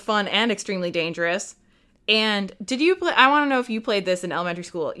both fun and extremely dangerous. And did you play? I want to know if you played this in elementary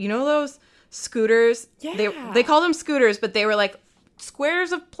school. You know those scooters? Yeah. They call them scooters, but they were like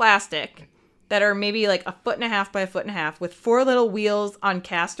squares of plastic that are maybe like 1.5 by 1.5 with 4 little wheels on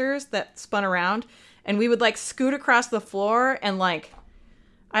casters that spun around. And we would like scoot across the floor and like,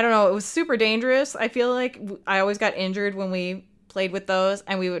 I don't know, it was super dangerous. I feel like I always got injured when we played with those.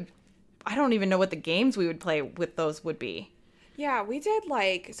 And I don't even know what the games we would play with those would be. Yeah, we did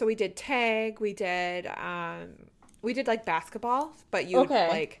we did tag, we did like basketball, but you would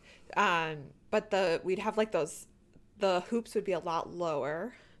Okay. we'd have like the hoops would be a lot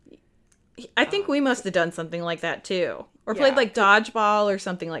lower. I think we must have done something like that too. Or played Yeah. like dodgeball or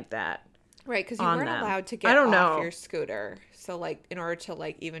something like that. Right, because you On weren't them. allowed to I get don't off know. your scooter. So like in order to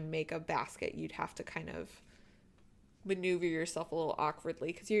like even make a basket, you'd have to kind of maneuver yourself a little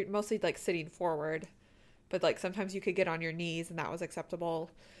awkwardly because you're mostly like sitting forward. But like sometimes you could get on your knees and that was acceptable.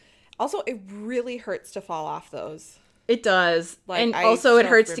 Also, it really hurts to fall off those. It does. Like, and I also it still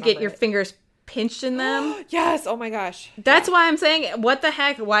hurts to get remember your it. fingers pinched in them. Yes, oh my gosh. That's why I'm saying, what the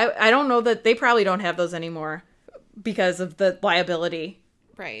heck? Why? I don't know that they probably don't have those anymore because of the liability.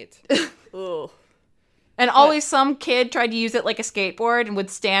 Right. Ugh. And always some kid tried to use it like a skateboard and would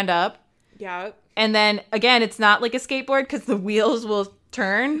stand up. Yeah. And then again, it's not like a skateboard because the wheels will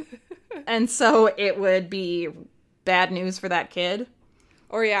turn. And so it would be bad news for that kid.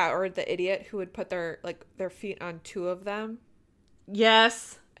 Or the idiot who would put their feet on 2 of them.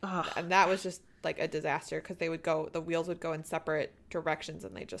 Yes. Ugh. And that was just like a disaster because the wheels would go in separate directions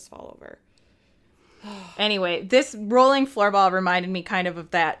and they just fall over. Anyway, this rolling floorball reminded me kind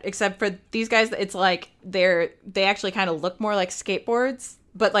of that, except for these guys, it's like they actually kind of look more like skateboards,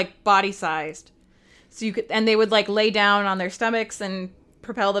 but like body sized. So they would like lay down on their stomachs and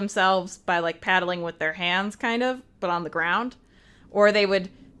propel themselves by like paddling with their hands kind of, but on the ground, or they would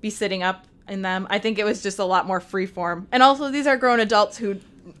be sitting up in them. I think it was just a lot more freeform. And also these are grown adults who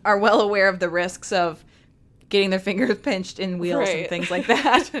are well aware of the risks of getting their fingers pinched in wheels and Right. things like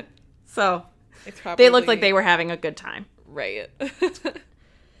that. So It's probably, they looked like they were having a good time. right.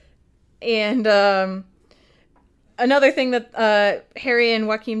 And another thing that Harry and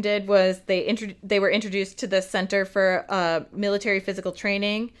Joachim did was they were introduced to the Center for Military Physical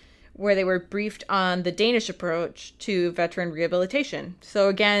Training, where they were briefed on the Danish approach to veteran rehabilitation. So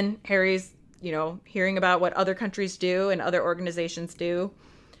again, Harry's, hearing about what other countries do and other organizations do,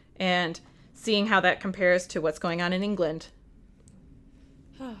 and seeing how that compares to what's going on in England.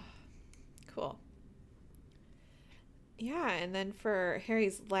 Cool. Yeah, and then for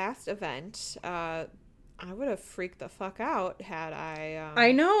Harry's last event, I would have freaked the fuck out had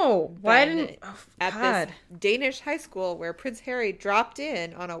I know. Why been didn't... Oh, at God. this Danish high school where Prince Harry dropped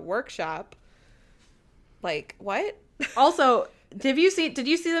in on a workshop. Like, what? Also, did you see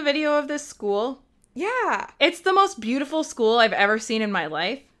the video of this school? Yeah. It's the most beautiful school I've ever seen in my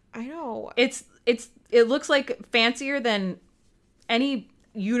life. I know. It looks like fancier than any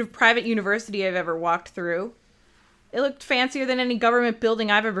private university I've ever walked through. It looked fancier than any government building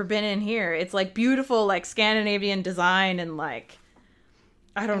I've ever been in here. It's like beautiful, like Scandinavian design and like,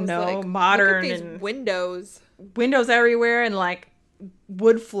 I don't know, like, modern look at these and windows everywhere and like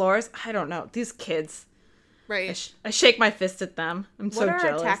wood floors. I don't know. These kids. Right. I shake my fist at them. I'm so jealous.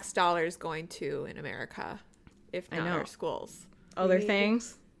 What are our tax dollars going to in America? If not our schools. Other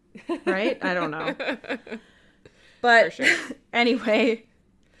things. Right? I don't know. But for sure. Anyway,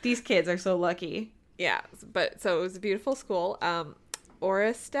 these kids are so lucky. Yeah, but so it was a beautiful school.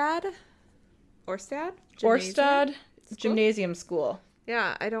 Orstad Gymnasium School.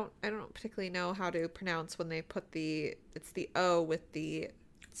 Yeah, I don't particularly know how to pronounce when they put it's the O with the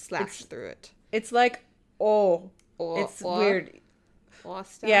slash through it. It's like it's weird.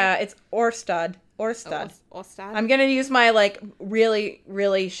 Orstad? Yeah, it's Orstad. Orstad. I'm gonna use my like really,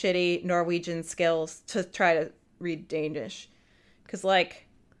 really shitty Norwegian skills to try to read Danish, because like,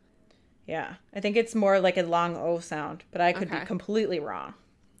 yeah, I think it's more like a long O sound, but I could be completely wrong.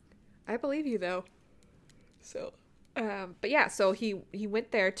 I believe you though. So, but yeah, so he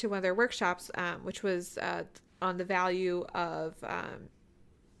went there to one of their workshops, which was on the value of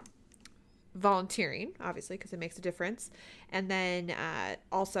volunteering, obviously, because it makes a difference. And then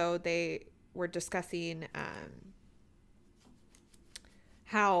also they were discussing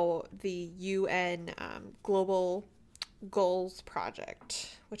how the UN Global Goals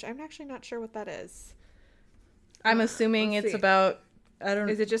Project, which I'm actually not sure what that is. I'm assuming it's about, I don't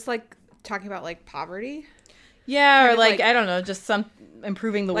know. Is it just like talking about like poverty? Yeah, or like I don't know, just some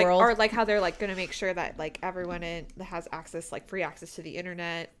improving the world, or like how they're like going to make sure that like everyone has access, like free access to the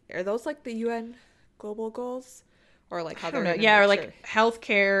internet. Are those like the UN global goals, or like how they're or like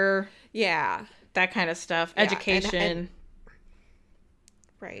healthcare, that kind of stuff, education, and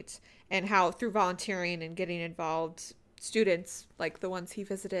right, and how through volunteering and getting involved, students like the ones he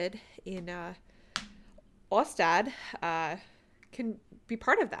visited in Ostad can be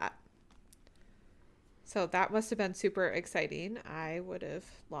part of that. So that must have been super exciting. I would have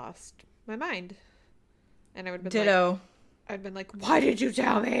lost my mind. And I would have been ditto. I'd been like, why did you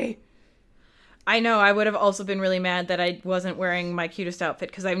tell me? I know. I would have also been really mad that I wasn't wearing my cutest outfit,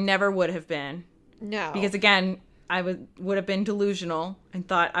 because I never would have been. No. Because again, I would have been delusional and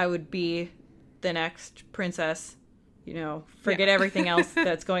thought I would be the next princess. You know, forget everything else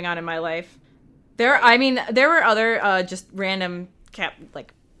that's going on in my life. There were other just random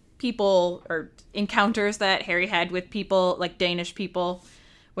people or encounters that Harry had with people, like Danish people,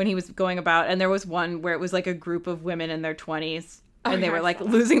 when he was going about. And there was one where it was like a group of women in their 20s and they were like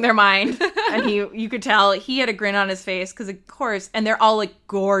losing their mind. And you could tell he had a grin on his face because, of course, and they're all like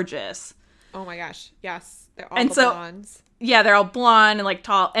gorgeous. Oh my gosh. Yes. They're all blondes. Yeah, they're all blonde and like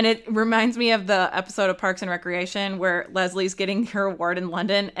tall. And it reminds me of the episode of Parks and Recreation where Leslie's getting her award in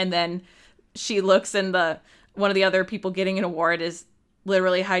London. And then she looks and one of the other people getting an award is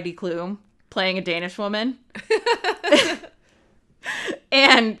literally Heidi Klum playing a Danish woman.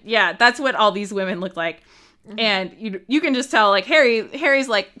 And yeah, that's what all these women look like. Mm-hmm. And you can just tell like Harry's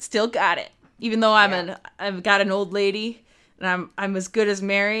like still got it. Even though I've got an old lady and I'm as good as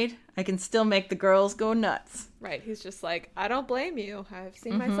married, I can still make the girls go nuts. Right. He's just like, I don't blame you. I've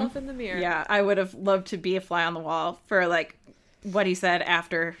seen myself in the mirror. Yeah, I would have loved to be a fly on the wall for like what he said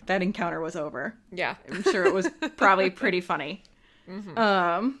after that encounter was over. Yeah. I'm sure it was probably pretty funny.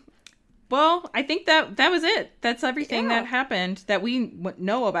 Mm-hmm. Well, I think that was it. That's everything that happened that we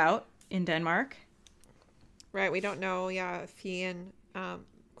know about in Denmark. Right. We don't know, if he and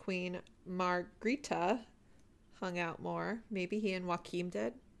Queen Margrethe hung out more. Maybe he and Joachim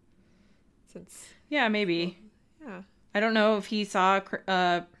did. Yeah, maybe. Well, yeah. I don't know if he saw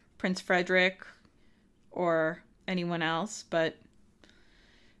Prince Frederick or anyone else, but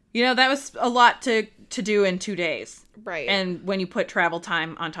that was a lot to do in 2 days. Right. And when you put travel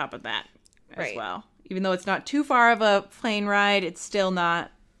time on top of that as well. Even though it's not too far of a plane ride, it's still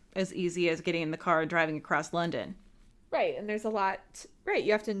not as easy as getting in the car and driving across London. Right. And there's a lot. Right.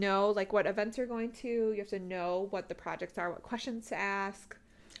 You have to know like what events you're going to. You have to know what the projects are, what questions to ask.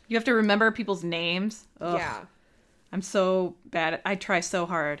 You have to remember people's names. Ugh. Yeah. I'm so bad I try so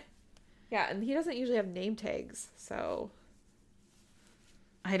hard. Yeah. And he doesn't usually have name tags. So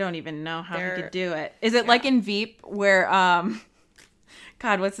I don't even know how he could do it. Is it like in Veep where,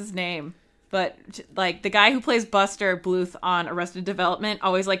 God, what's his name? But like the guy who plays Buster Bluth on Arrested Development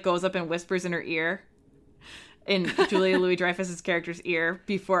always like goes up and whispers in her ear, in Julia Louis-Dreyfus's character's ear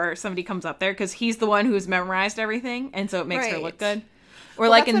before somebody comes up there, because he's the one who's memorized everything, and so it makes her look good. Or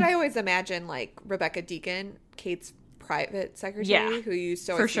that's what I always imagine like Rebecca Deacon, Kate's private secretary Yeah, who used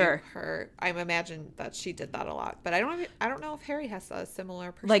to for always see sure. her. I imagine that she did that a lot, but I don't know if Harry has a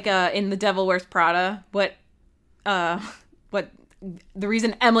similar person. Like in The Devil Wears Prada, what the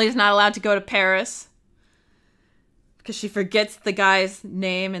reason Emily's not allowed to go to Paris because she forgets the guy's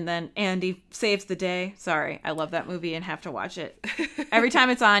name and then Andy saves the day. Sorry, I love that movie and have to watch it every time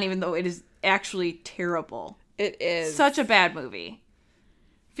it's on, even though it is actually terrible. It is Such a bad movie.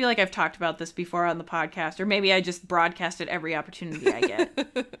 I feel like I've talked about this before on the podcast, or maybe I just broadcast it every opportunity I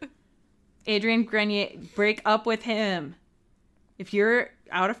get. Adrian Grenier, break up with him. If you're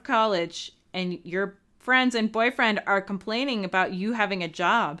out of college and your friends and boyfriend are complaining about you having a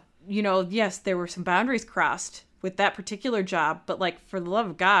job, you know, yes, there were some boundaries crossed with that particular job, but like, for the love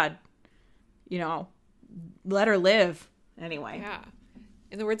of God, you know, let her live. Anyway. Yeah.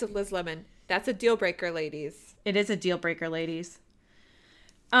 In the words of Liz Lemon, that's a deal breaker, ladies. It is a deal breaker, ladies.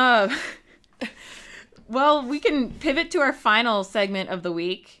 Well, we can pivot to our final segment of the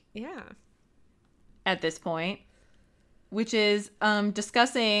week. Yeah. At this point, which is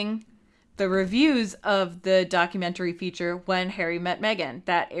discussing the reviews of the documentary feature When Harry Met Meghan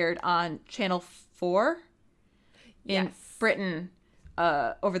that aired on Channel 4 in Britain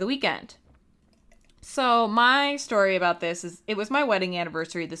over the weekend. So my story about this is it was my wedding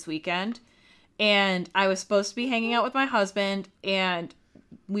anniversary this weekend, and I was supposed to be hanging out with my husband, and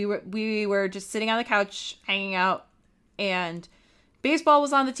we were just sitting on the couch hanging out, and baseball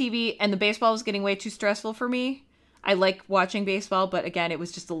was on the TV, and the baseball was getting way too stressful for me. I like watching baseball, but again, it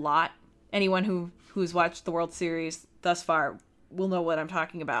was just a lot. Anyone who's watched the World Series thus far will know what I'm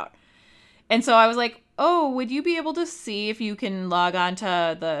talking about. And so I was like, oh, would you be able to see if you can log on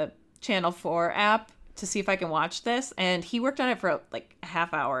to the Channel 4 app to see if I can watch this? And he worked on it for like a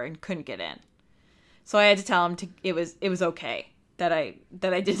half hour and couldn't get in. So I had to tell him it was okay that I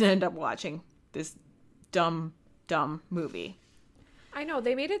didn't end up watching this dumb movie. I know.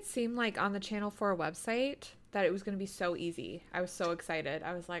 They made it seem like on the Channel 4 website that it was going to be so easy. I was so excited.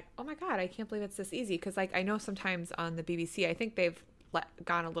 I was like, oh my God, I can't believe it's this easy. Because like I know sometimes on the BBC, I think they've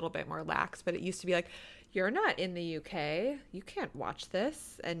gone a little bit more lax, but it used to be like, you're not in the UK. You can't watch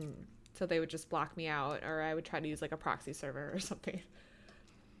this. And so they would just block me out, or I would try to use like a proxy server or something.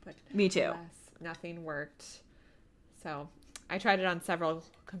 But me too. Alas, nothing worked. So I tried it on several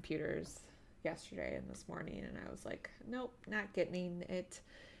computers yesterday and this morning, and I was like, nope, not getting it.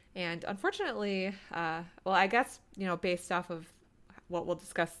 And unfortunately, well, I guess, you know, based off of what we'll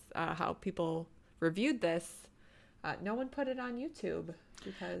discuss, how people reviewed this, no one put it on YouTube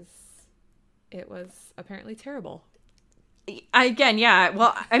because it was apparently terrible. Yeah.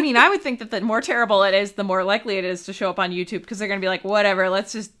 Well, I mean, I would think that the more terrible it is, the more likely it is to show up on YouTube, because they're going to be like, whatever,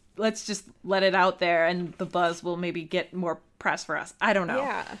 let's just let it out there, and the buzz will maybe get more press for us. I don't know.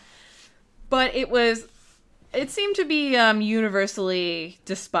 Yeah. But it seemed to be universally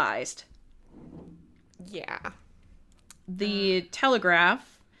despised. Yeah. The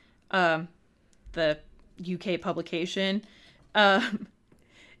Telegraph, the UK publication,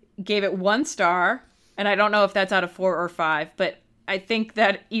 gave it 1 star, and I don't know if that's out of 4 or 5, but I think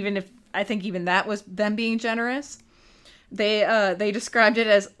even that was them being generous. They described it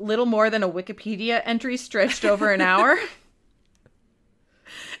as little more than a Wikipedia entry stretched over an hour.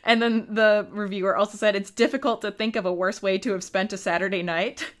 And then the reviewer also said it's difficult to think of a worse way to have spent a Saturday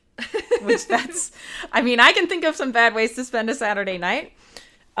night. Which I mean, I can think of some bad ways to spend a Saturday night.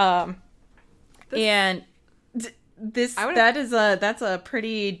 And that's a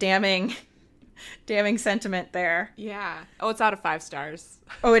pretty damning sentiment there. Yeah. Oh, it's out of 5 stars.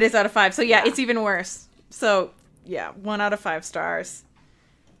 Oh, it is out of 5. So yeah, it's even worse. So yeah, 1 out of 5 stars.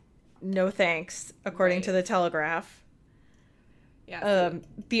 No thanks, according to the Telegraph. Yeah.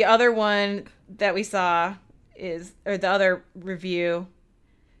 The other one that we saw the other review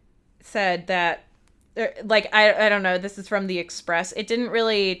said that, like, I don't know, this is from the Express. I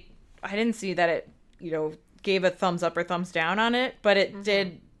didn't see that it, you know, gave a thumbs up or thumbs down on it, but it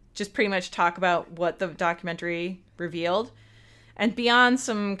did just pretty much talk about what the documentary revealed. And beyond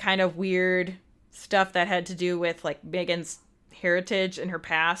some kind of weird stuff that had to do with, like, Meghan's heritage and her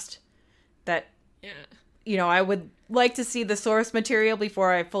past, that, you know, I would like to see the source material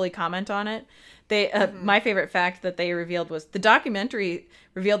before I fully comment on it. My favorite fact that they revealed was the documentary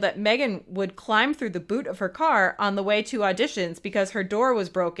revealed that Meghan would climb through the boot of her car on the way to auditions because her door was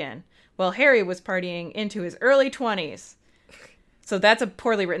broken while Harry was partying into his early 20s. So that's a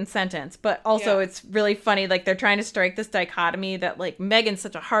poorly written sentence, but also it's really funny. Like, they're trying to strike this dichotomy that, like, Meghan's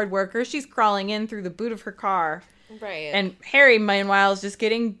such a hard worker. She's crawling in through the boot of her car. Right. And Harry, meanwhile, is just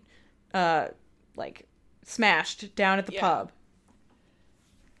getting, like, smashed down at the pub.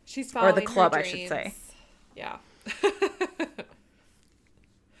 She's following or the club, her I should say. Yeah.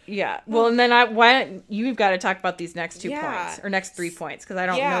 Yeah. Well, and then you've got to talk about these next 2 Yeah. points or next 3 points because I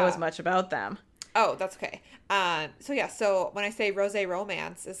don't know as much about them. Oh, that's okay. So when I say rosé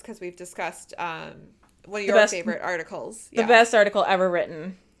romance, is because we've discussed one of your favorite articles. The best article ever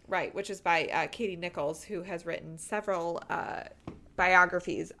written. Right, which is by Katie Nichols, who has written several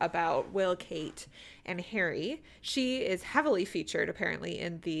biographies about Will, Kate, and Harry. She is heavily featured, apparently,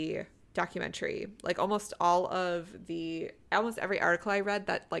 in the documentary. Like almost every article I read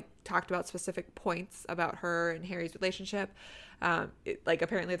that like talked about specific points about her and Harry's relationship.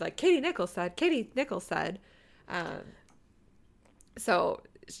 Apparently like Katie Nichols said. So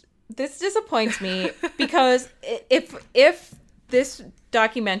this disappoints me because if this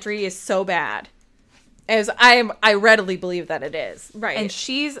documentary is so bad as I readily believe that it is, right, and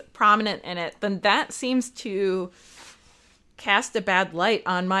she's prominent in it, then that seems to cast a bad light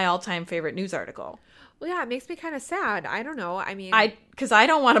on my all-time favorite news article. Well, yeah, it makes me kind of sad. I don't know. I mean, because I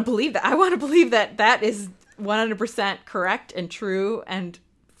don't want to believe that. I want to believe that that is 100% correct and true and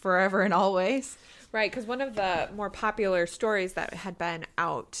forever and always. Right, because one of the more popular stories that had been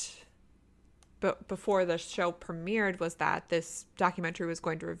out before the show premiered was that this documentary was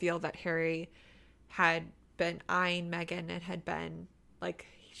going to reveal that Harry had been eyeing Meghan and had been like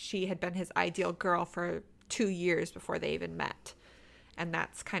she had been his ideal girl for 2 years before they even met. And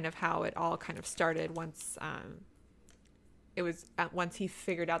that's kind of how it all kind of started once once he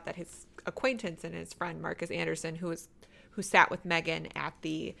figured out that his acquaintance and his friend Marcus Anderson, who sat with Meghan at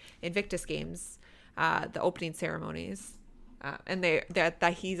the Invictus Games, the opening ceremonies, and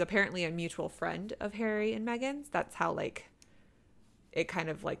that he's apparently a mutual friend of Harry and Meghan's. That's how like it kind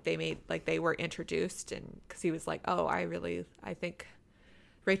of like they were introduced, and because he was like, oh, I think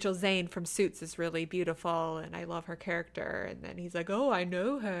Rachel Zane from Suits is really beautiful and I love her character. And then he's like, oh, I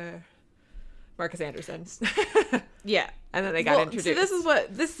know her. Marcus Anderson. Yeah. And then they got introduced. See,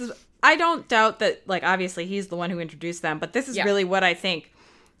 this is, I don't doubt that, like, obviously he's the one who introduced them, but this is really what I think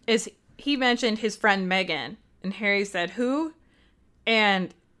is he mentioned his friend Meghan and Harry said, who?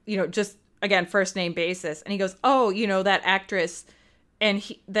 And, just again, first name basis. And he goes, oh, that actress. And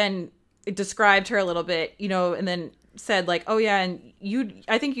he then described her a little bit, and then said like, oh yeah, and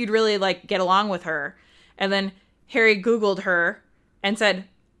I think you'd really like get along with her. And then Harry Googled her and said,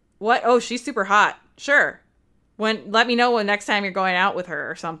 what? Oh, she's super hot. Sure. Let me know when next time you're going out with her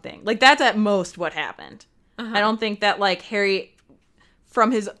or something. Like that's at most what happened. I don't think that like Harry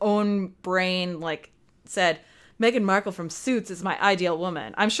from his own brain like said, Meghan Markle from Suits is my ideal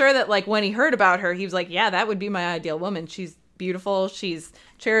woman. I'm sure that like when he heard about her, he was like, yeah, that would be my ideal woman. She's beautiful. She's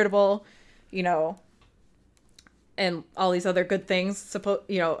charitable, and all these other good things,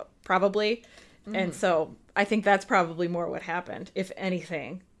 probably. Mm-hmm. And so I think that's probably more what happened, if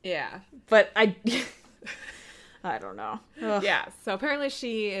anything. Yeah. But I don't know. Ugh. Yeah. So apparently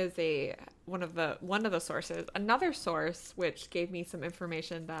she is one of the sources. Another source, which gave me some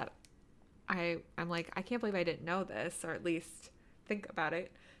information that I'm like, I can't believe I didn't know this, or at least think about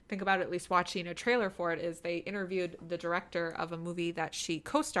it at least watching a trailer for it, is they interviewed the director of a movie that she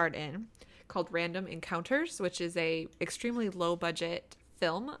co-starred in called Random Encounters, which is a extremely low budget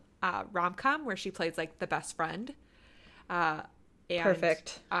film, rom-com where she plays like the best friend.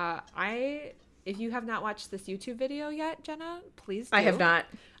 Perfect. If you have not watched this YouTube video yet, Jenna, please do. I have not.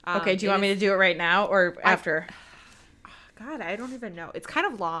 Okay, do you want me to do it right now or after? God, I don't even know. It's kind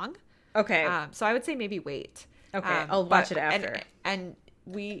of long. Okay. So I would say maybe wait. Okay, I'll watch it after. And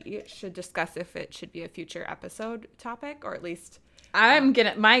we should discuss if it should be a future episode topic, or at least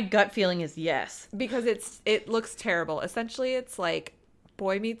my gut feeling is yes. Because it looks terrible. Essentially, it's like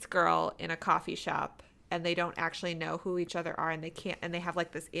boy meets girl in a coffee shop, and they don't actually know who each other are, and they have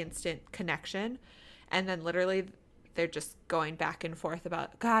like this instant connection, and then literally they're just going back and forth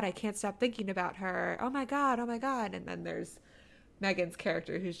about, God, I can't stop thinking about her. Oh my God. And then there's Meghan's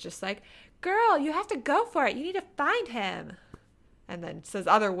character who's just like, girl, you have to go for it. You need to find him. And then says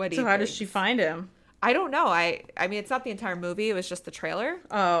other witty So how things. does she find him? I don't know. I mean, it's not the entire movie. It was just the trailer.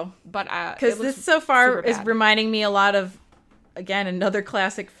 Oh. But because this so far is reminding me a lot of, again, another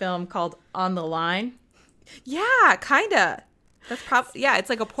classic film called On the Line. Yeah, kind of. That's probably, yeah, it's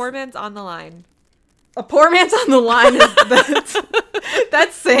like a poor man's On the Line. A poor man's on the line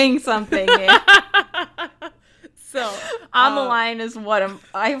that's saying something. So On the Line is what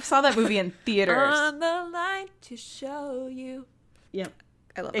I saw that movie in theaters. On the line to show you. Yep.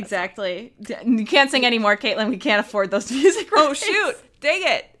 I love that exactly. You can't sing anymore, Caitlin. We can't afford those music rights. Oh shoot! Dang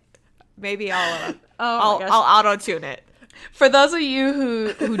it! Maybe I'll auto auto tune it. For those of you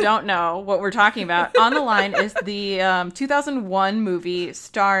who don't know what we're talking about, On the Line is the 2001 movie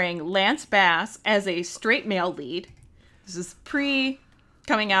starring Lance Bass as a straight male lead. This is pre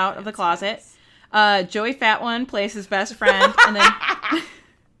coming out of the closet. Joey Fat One plays his best friend, and then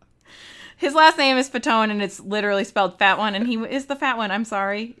his last name is Fatone, and it's literally spelled Fat One, and he is the Fat One. I'm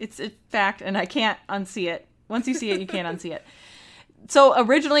sorry. It's a fact, and I can't unsee it. Once you see it, you can't unsee it. So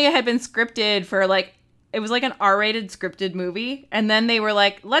originally it had been scripted for like, it was like an R-rated scripted movie, and then they were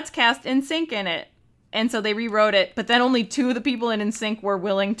like, let's cast NSYNC in it. And so they rewrote it, but then only 2 of the people in NSYNC were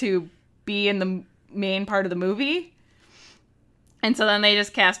willing to be in the main part of the movie. And so then they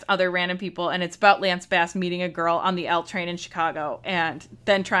just cast other random people, and it's about Lance Bass meeting a girl on the L train in Chicago and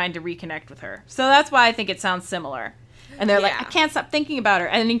then trying to reconnect with her. So that's why I think it sounds similar. And they're like, I can't stop thinking about her.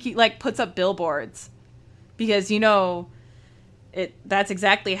 And then he like puts up billboards because, you know, that's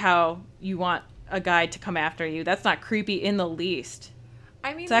exactly how you want a guy to come after you. That's not creepy in the least.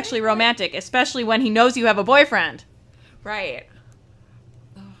 I mean, it's actually romantic, especially when he knows you have a boyfriend. Right.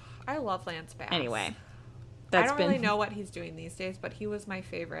 Ugh, I love Lance Bass. Anyway. I don't really know what he's doing these days, but he was my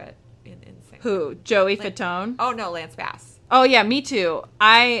favorite in NSYNC. Who? Joey Fatone? Oh, no, Lance Bass. Oh, yeah, me too.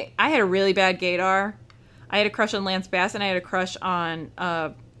 I had a really bad gaydar. I had a crush on Lance Bass, and I had a crush on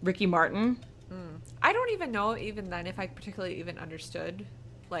Ricky Martin. I don't even know, even then, if I particularly even understood.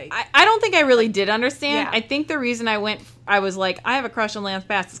 Like, I don't think I really did understand. Yeah. I think the reason I was like, I have a crush on Lance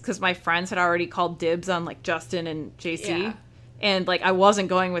Bass is because my friends had already called dibs on, like, Justin and JC. Yeah. And, like, I wasn't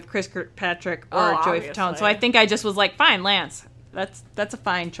going with Chris Kirkpatrick or Joey Fatone. So I think I just was like, fine, Lance. That's a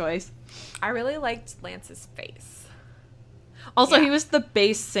fine choice. I really liked Lance's face. Also, he was the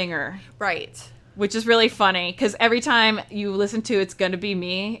bass singer. Right. Which is really funny, because every time you listen to It's Gonna Be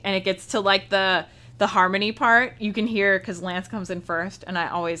Me, and it gets to, like, the harmony part, you can hear, because Lance comes in first, and I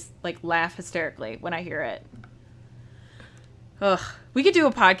always, like, laugh hysterically when I hear it. Ugh. We could do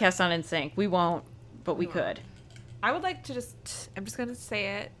a podcast on NSYNC. We won't, but we could. I would like to I'm just going to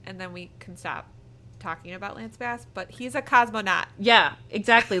say it, and then we can stop talking about Lance Bass, but he's a cosmonaut. Yeah,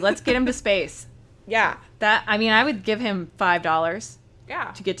 exactly. Let's get him to space. Yeah. I would give him $5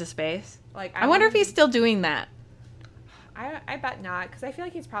 to get to space. Like, I wonder if he's still doing that. I bet not, because I feel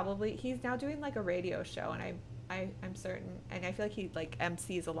like he's now doing, like, a radio show, and I'm certain, and I feel like he, like,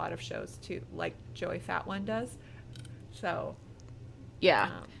 MCs a lot of shows, too, like Joey Fat One does. So. Yeah.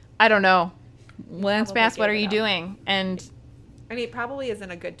 I don't know. Lance Bass, what are you doing? And I mean, it probably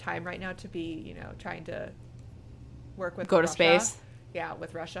isn't a good time right now to be, you know, trying to work with go to Russia. space. Yeah,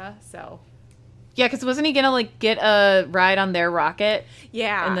 with Russia. So. Yeah, because wasn't he gonna like get a ride on their rocket?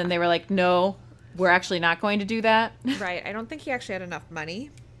 Yeah. And then they were like, no, we're actually not going to do that. Right. I don't think he actually had enough money.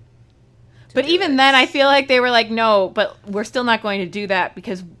 But even then, I feel like they were like, no, but we're still not going to do that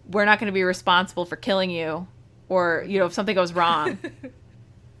because we're not going to be responsible for killing you, or you know, if something goes wrong.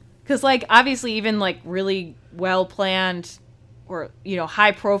 Because, like, obviously, even, like, really well-planned or, you know,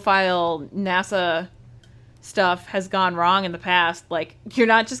 high-profile NASA stuff has gone wrong in the past. Like, you're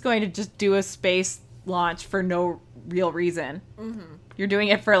not just going to just do a space launch for no real reason. Mm-hmm. You're doing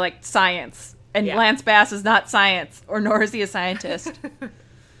it for, like, science. And Lance Bass is not science, or nor is he a scientist.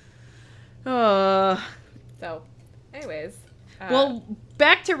 So, anyways. Well,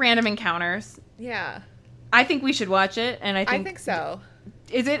 back to Random Encounters. Yeah. I think we should watch it, and I think so.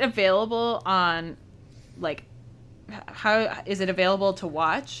 Is it available on, like, how is it available to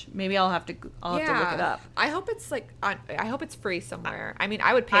watch? Maybe I'll have to look it up. I hope it's like I hope it's free somewhere. I mean,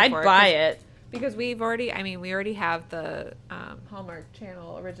 I would pay I'd for it. I'd buy it because we already have the Hallmark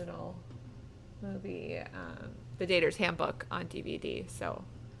Channel original movie, The Dater's Handbook, on DVD. So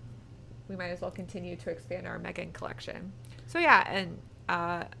we might as well continue to expand our Megan collection. So yeah, and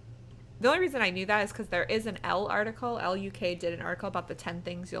the only reason I knew that is because there is an Elle article. Elle UK did an article about the 10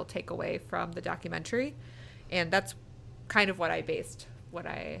 things you'll take away from the documentary. And that's kind of what I based what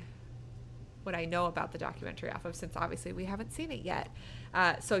I know about the documentary off of, since obviously we haven't seen it yet.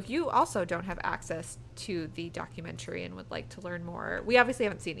 So if you also don't have access to the documentary and would like to learn more, we obviously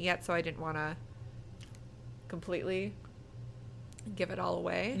haven't seen it yet, so I didn't want to completely give it all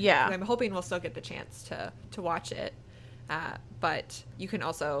away. Yeah. I'm hoping we'll still get the chance to watch it. But you can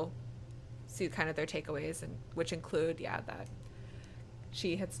also see kind of their takeaways, and which include, that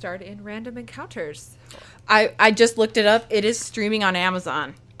she had starred in Random Encounters. I just looked it up. It is streaming on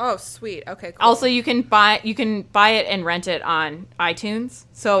Amazon. Oh, sweet. Okay, cool. Also, you can buy it and rent it on iTunes.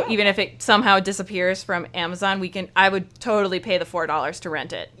 So even if it somehow disappears from Amazon, I would totally pay the $4 to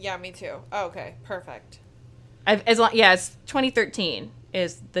rent it. Yeah, me too. Oh, okay, perfect. It's 2013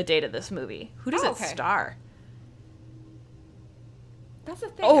 is the date of this movie. Who does it star? That's the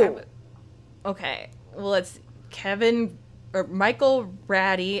thing. Oh, okay. Well, it's Kevin Michael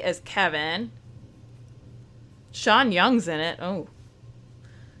Ratty as Kevin. Sean Young's in it. Oh.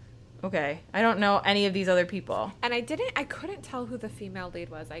 Okay. I don't know any of these other people. And I couldn't tell who the female lead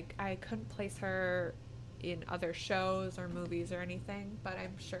was. I couldn't place her in other shows or movies or anything, but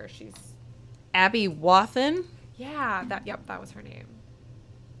I'm sure she's... Abby Wathan? Yeah, that was her name.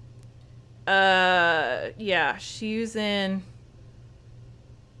 Yeah, she's in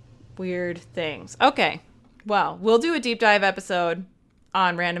weird things. Okay. Well, we'll do a deep dive episode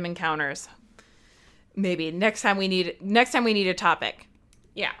on random encounters. Maybe next time we need a topic.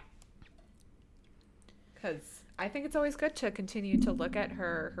 Yeah. Because I think it's always good to continue to look at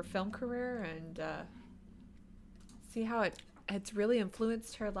her film career and see how it's really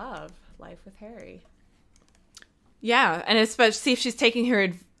influenced her life with Harry. Yeah, and especially see if she's taking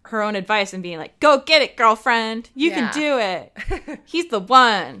her own advice and being like, "Go get it, girlfriend. You can do it. He's the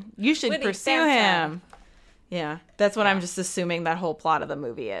one. You should Winnie pursue Santa." him." Yeah, that's what I'm just assuming that whole plot of the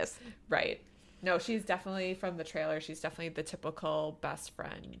movie is. Right. No, she's definitely, from the trailer, she's definitely the typical best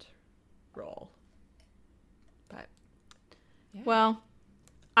friend role. But, yeah. Well,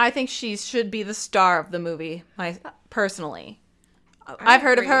 I think she should be the star of the movie, personally. I've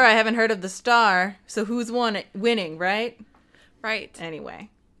heard of her. I haven't heard of the star. So who's winning, right? Right. Anyway.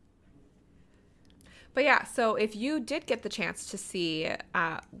 But yeah, so if you did get the chance to see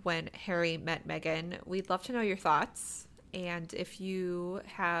When Harry Met Meghan, we'd love to know your thoughts. And if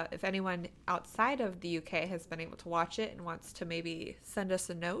anyone outside of the UK has been able to watch it and wants to maybe send us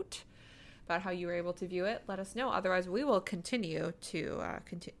a note about how you were able to view it, let us know. Otherwise, we will continue to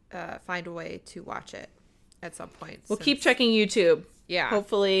find a way to watch it at some point. We'll keep checking YouTube. Yeah.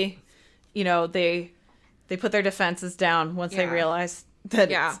 Hopefully, they put their defenses down once they realize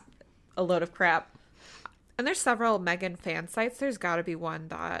that it's a load of crap. And there's several Meghan fan sites. There's got to be one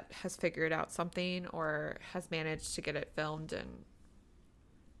that has figured out something or has managed to get it filmed and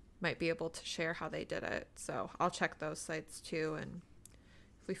might be able to share how they did it. So I'll check those sites too. And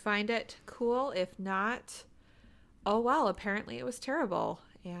if we find it, cool. If not, oh well, apparently it was terrible.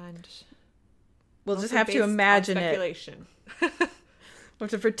 And we'll just have to imagine speculation. We'll have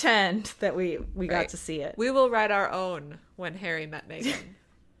to pretend that we got to see it. We will write our own When Harry Met Meghan.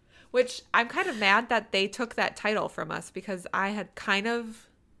 Which I'm kind of mad that they took that title from us because I had kind of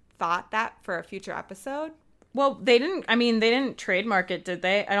thought that for a future episode. Well, they didn't trademark it, did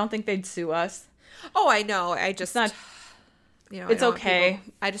they? I don't think they'd sue us. Oh, I know. I just... It's not... It's okay.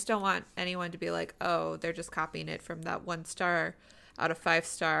 I just don't want anyone to be like, oh, they're just copying it from that 1 star out of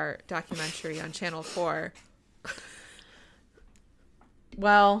 5-star documentary on Channel 4.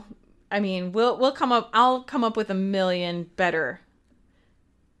 Well, we'll come up... I'll come up with a million better...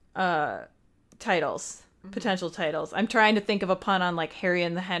 titles, potential titles. I'm trying to think of a pun on like Harry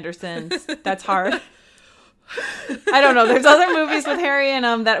and the Hendersons. That's hard. I don't know. There's other movies with Harry in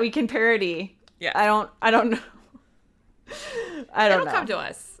them that we can parody. Yeah. I don't know. It'll come to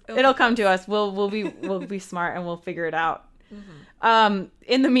us. It'll come to us. We'll be smart and we'll figure it out. Mm-hmm.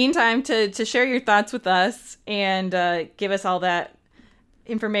 In the meantime, to share your thoughts with us and give us all that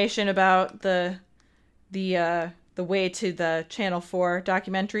information about the way to the Channel 4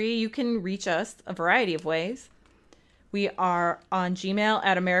 documentary, you can reach us a variety of ways. We are on Gmail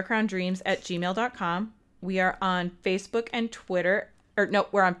at americrowndreams@gmail.com. We are on Facebook and Twitter.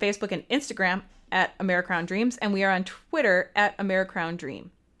 We're on Facebook and Instagram at AmericrownDreams, and we are on Twitter at AmericrownDream.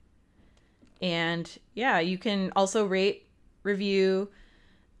 And yeah, you can also rate, review,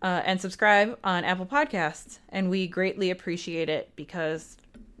 and subscribe on Apple Podcasts. And we greatly appreciate it because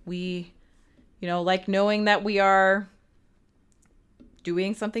we... like knowing that we are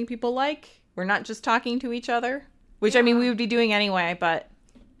doing something people like. We're not just talking to each other, which we would be doing anyway, but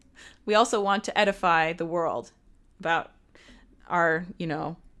we also want to edify the world about our,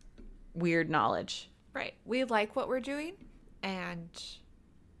 weird knowledge. Right. We like what we're doing, and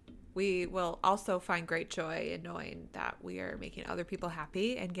we will also find great joy in knowing that we are making other people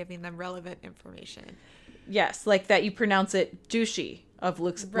happy and giving them relevant information. Yes, like that you pronounce it douchey of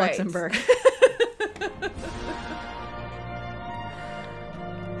Luxembourg.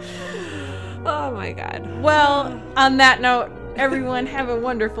 Oh my God. Well, on that note, everyone have a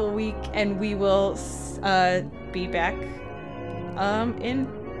wonderful week, and we will be back in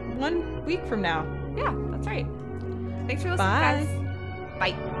 1 week from now. Yeah, that's right. Thanks for listening, guys.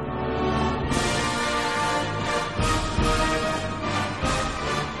 Bye.